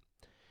KDE.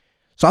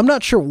 So I'm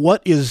not sure where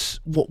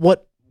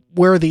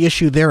the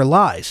issue there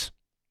lies.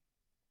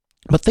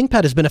 But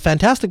ThinkPad has been a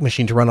fantastic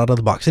machine to run out of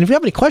the box. And if you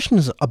have any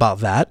questions about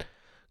that,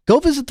 go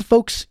visit the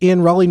folks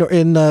in Raleigh,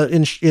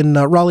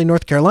 Raleigh,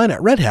 North Carolina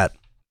at Red Hat.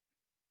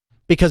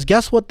 Because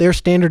guess what their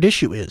standard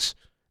issue is?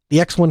 The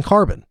X1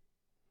 Carbon.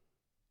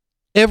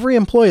 Every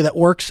employee that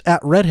works at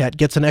Red Hat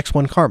gets an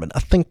X1 Carbon, a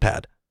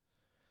ThinkPad.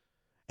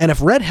 And if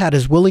Red Hat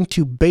is willing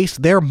to base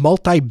their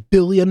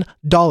multi-billion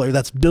dollar,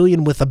 that's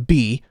billion with a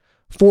B,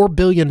 $4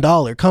 billion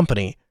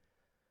company,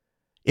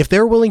 if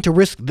they're willing to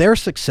risk their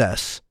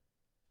success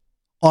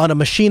on a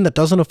machine that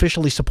doesn't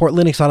officially support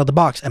Linux out of the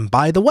box, and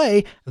by the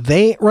way,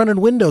 they ain't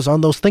running Windows on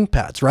those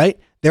ThinkPads, right?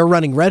 They're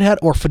running Red Hat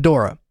or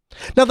Fedora.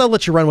 Now, they'll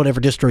let you run whatever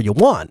distro you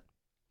want,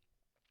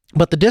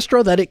 but the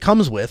distro that it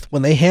comes with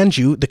when they hand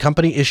you the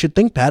company-issued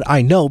ThinkPad,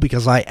 I know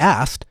because I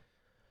asked,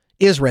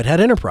 is Red Hat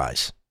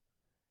Enterprise.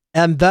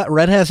 And that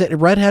Red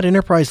Hat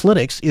Enterprise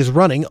Linux is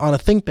running on a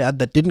ThinkPad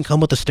that didn't come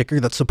with a sticker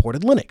that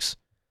supported Linux.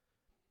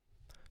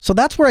 So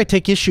that's where I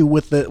take issue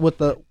with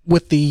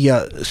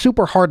the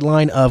super hard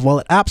line of, well,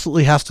 it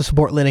absolutely has to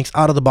support Linux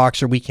out of the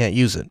box or we can't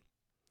use it.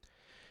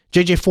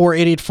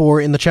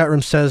 JJ4884 in the chat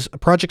room says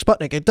Project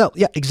Sputnik at Dell.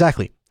 Yeah,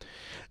 exactly.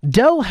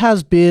 Dell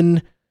has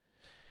been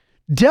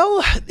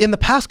Dell, in the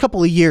past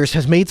couple of years,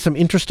 has made some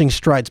interesting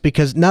strides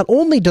because not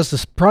only does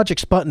this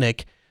Project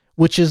Sputnik,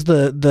 which is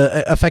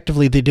the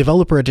effectively the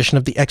developer edition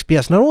of the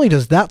XPS, not only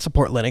does that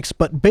support Linux,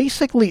 but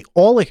basically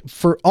all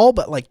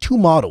but like 2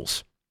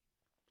 models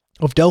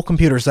of Dell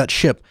computers that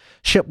ship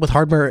with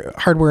hardware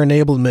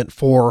enablement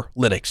for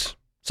Linux.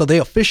 So they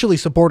officially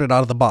support it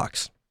out of the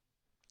box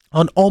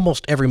on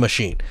almost every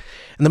machine.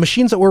 And the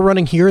machines that we're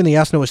running here in the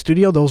Ask Noah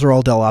studio, those are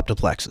all Dell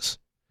Optiplexes.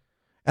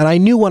 And I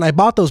knew when I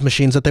bought those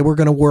machines that they were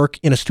going to work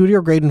in a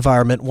studio-grade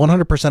environment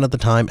 100% of the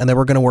time, and they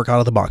were going to work out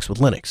of the box with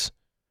Linux.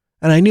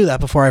 And I knew that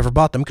before I ever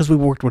bought them because we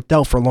worked with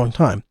Dell for a long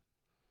time.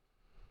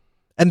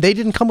 And they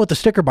didn't come with a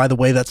sticker, by the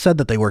way, that said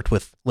that they worked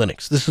with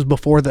Linux. This is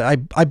before I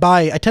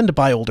tend to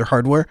buy older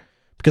hardware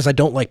because I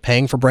don't like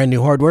paying for brand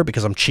new hardware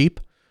because I'm cheap.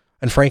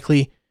 And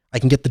frankly, I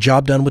can get the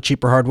job done with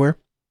cheaper hardware.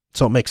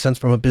 So it makes sense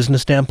from a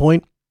business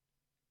standpoint.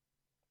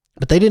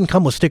 But they didn't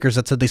come with stickers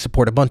that said they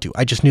support Ubuntu.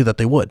 I just knew that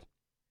they would.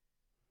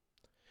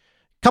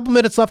 Couple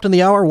minutes left in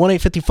the hour,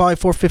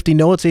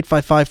 1-855-450-NOAH. It's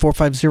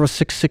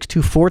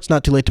 855-450-6624. It's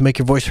not too late to make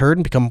your voice heard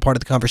and become a part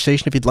of the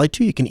conversation. If you'd like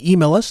to, you can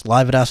email us,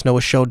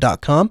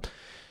 live@asknoahshow.com.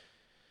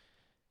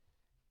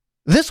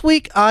 This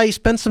week, I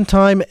spent some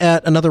time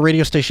at another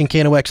radio station,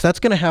 KNOX. That's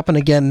going to happen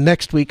again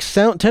next week.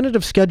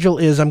 Tentative schedule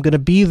is I'm going to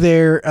be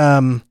there.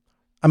 I'm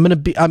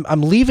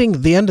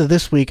leaving the end of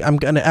this week. I'm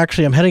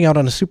heading out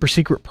on a super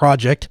secret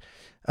project.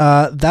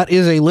 That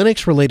is a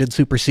Linux-related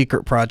super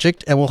secret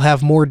project, and we'll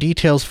have more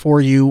details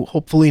for you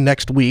hopefully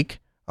next week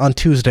on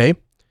Tuesday.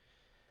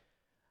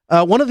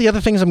 One of the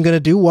other things I'm going to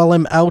do while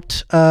I'm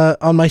out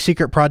on my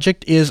secret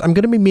project is I'm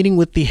going to be meeting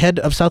with the head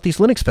of Southeast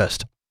Linux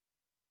Fest.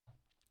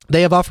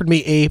 They have offered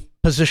me a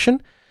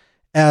position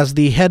as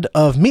the head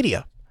of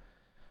media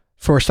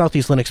for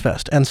Southeast Linux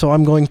Fest, and so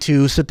I'm going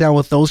to sit down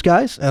with those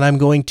guys, and I'm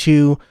going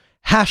to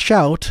hash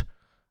out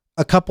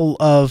a couple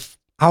of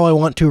how I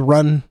want to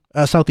run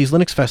Southeast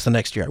Linux Fest the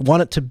next year. I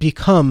want it to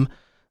become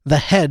the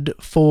head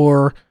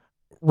for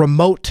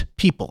remote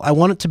people. I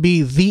want it to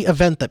be the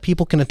event that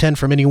people can attend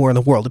from anywhere in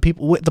the world,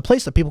 the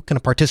place that people can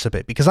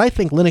participate, because I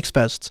think Linux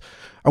Fests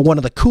are one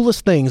of the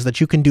coolest things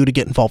that you can do to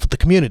get involved with the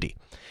community.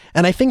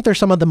 And I think they're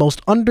some of the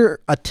most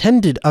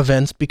under-attended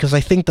events because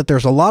I think that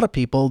there's a lot of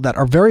people that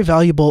are very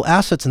valuable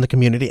assets in the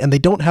community and they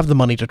don't have the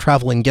money to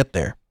travel and get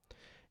there.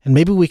 And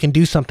maybe we can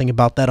do something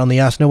about that on the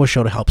Ask Noah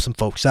show to help some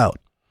folks out.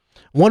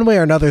 One way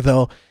or another,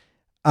 though,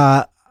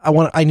 I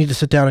need to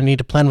sit down and need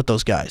to plan with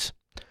those guys.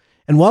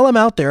 And while I'm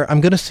out there, I'm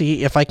going to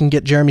see if I can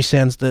get Jeremy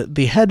Sands,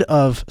 the head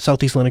of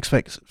Southeast Linux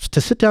Fest, to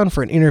sit down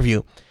for an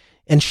interview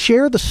and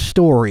share the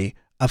story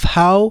of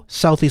how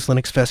Southeast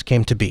Linux Fest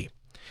came to be.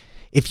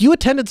 If you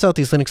attended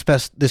Southeast Linux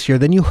Fest this year,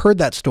 then you heard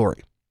that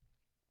story.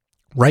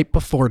 Right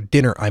before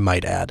dinner, I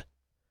might add.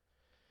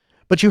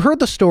 But you heard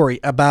the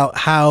story about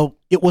how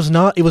it was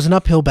an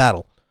uphill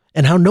battle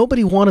and how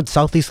nobody wanted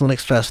Southeast Linux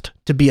Fest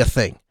to be a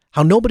thing,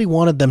 how nobody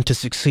wanted them to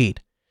succeed,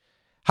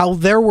 how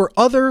there were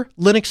other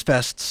Linux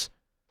Fests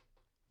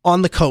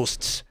on the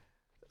coasts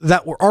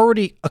that were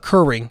already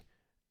occurring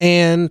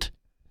and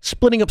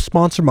splitting up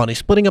sponsor money,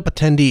 splitting up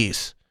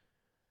attendees,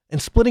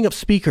 and splitting up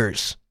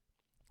speakers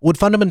would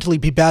fundamentally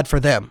be bad for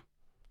them.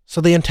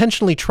 So they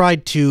intentionally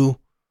tried to,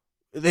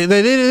 they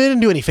didn't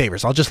do any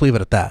favors. I'll just leave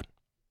it at that.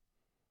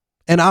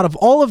 And out of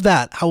all of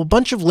that, how a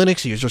bunch of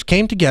Linux users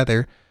came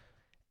together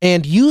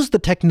and used the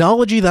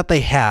technology that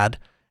they had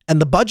and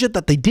the budget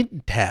that they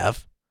didn't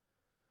have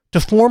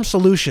to form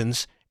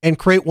solutions and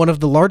create one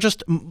of the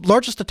largest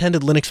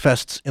attended Linux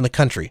fests in the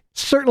country.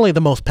 Certainly the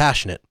most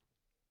passionate.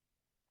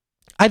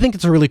 I think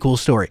it's a really cool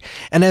story.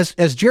 And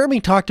as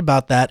Jeremy talked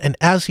about that, and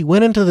as he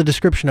went into the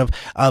description of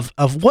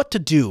what to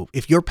do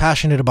if you're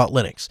passionate about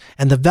Linux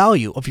and the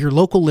value of your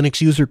local Linux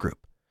user group,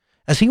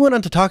 as he went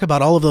on to talk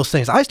about all of those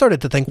things, I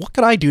started to think, what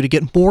could I do to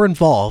get more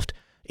involved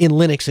in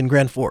Linux in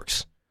Grand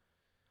Forks?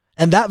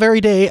 And that very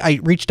day, I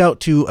reached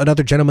out to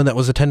another gentleman that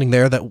was attending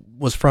there that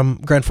was from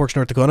Grand Forks,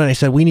 North Dakota, and I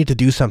said, we need to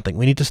do something.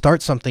 We need to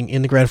start something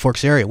in the Grand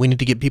Forks area. We need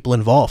to get people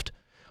involved.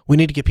 We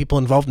need to get people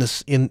involved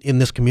in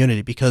this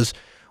community, because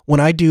when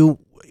I do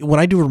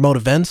remote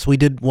events, we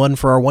did one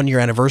for our 1-year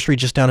anniversary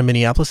just down in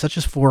Minneapolis. That's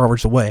just 4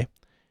 hours away.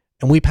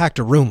 And we packed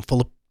a room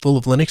full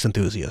of Linux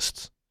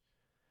enthusiasts.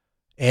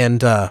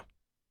 And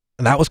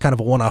that was kind of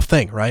a one-off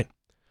thing, right?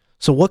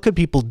 So what could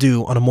people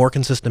do on a more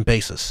consistent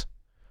basis?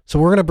 So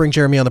we're going to bring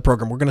Jeremy on the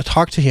program. We're going to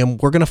talk to him.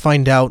 We're going to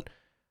find out,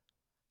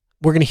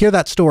 we're going to hear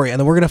that story, and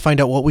then we're going to find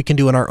out what we can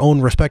do in our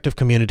own respective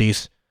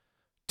communities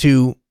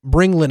to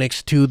bring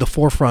Linux to the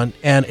forefront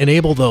and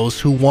enable those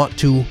who want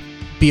to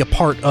be a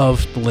part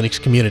of the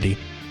Linux community.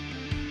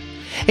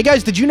 Hey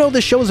guys, did you know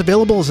this show is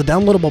available as a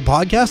downloadable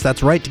podcast?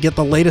 That's right. To get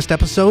the latest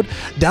episode,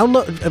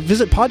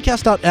 visit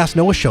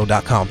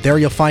podcast.asknoahshow.com. There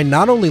you'll find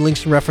not only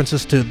links and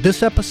references to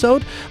this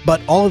episode,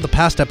 but all of the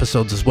past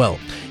episodes as well.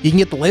 You can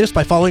get the latest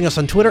by following us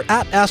on Twitter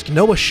at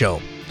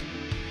AskNoahShow.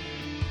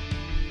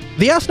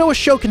 The Ask Noah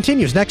Show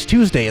continues next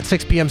Tuesday at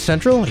 6 p.m.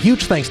 Central.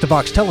 Huge thanks to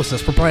Vox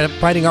Telesis for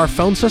providing our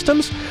phone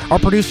systems, our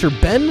producer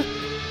Ben,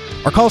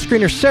 our call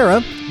screener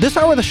Sarah. This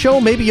hour of the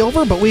show may be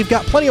over, but we've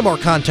got plenty of more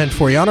content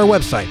for you on our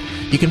website,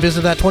 You can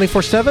visit that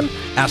 24/7,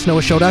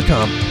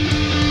 AskNoahShow.com.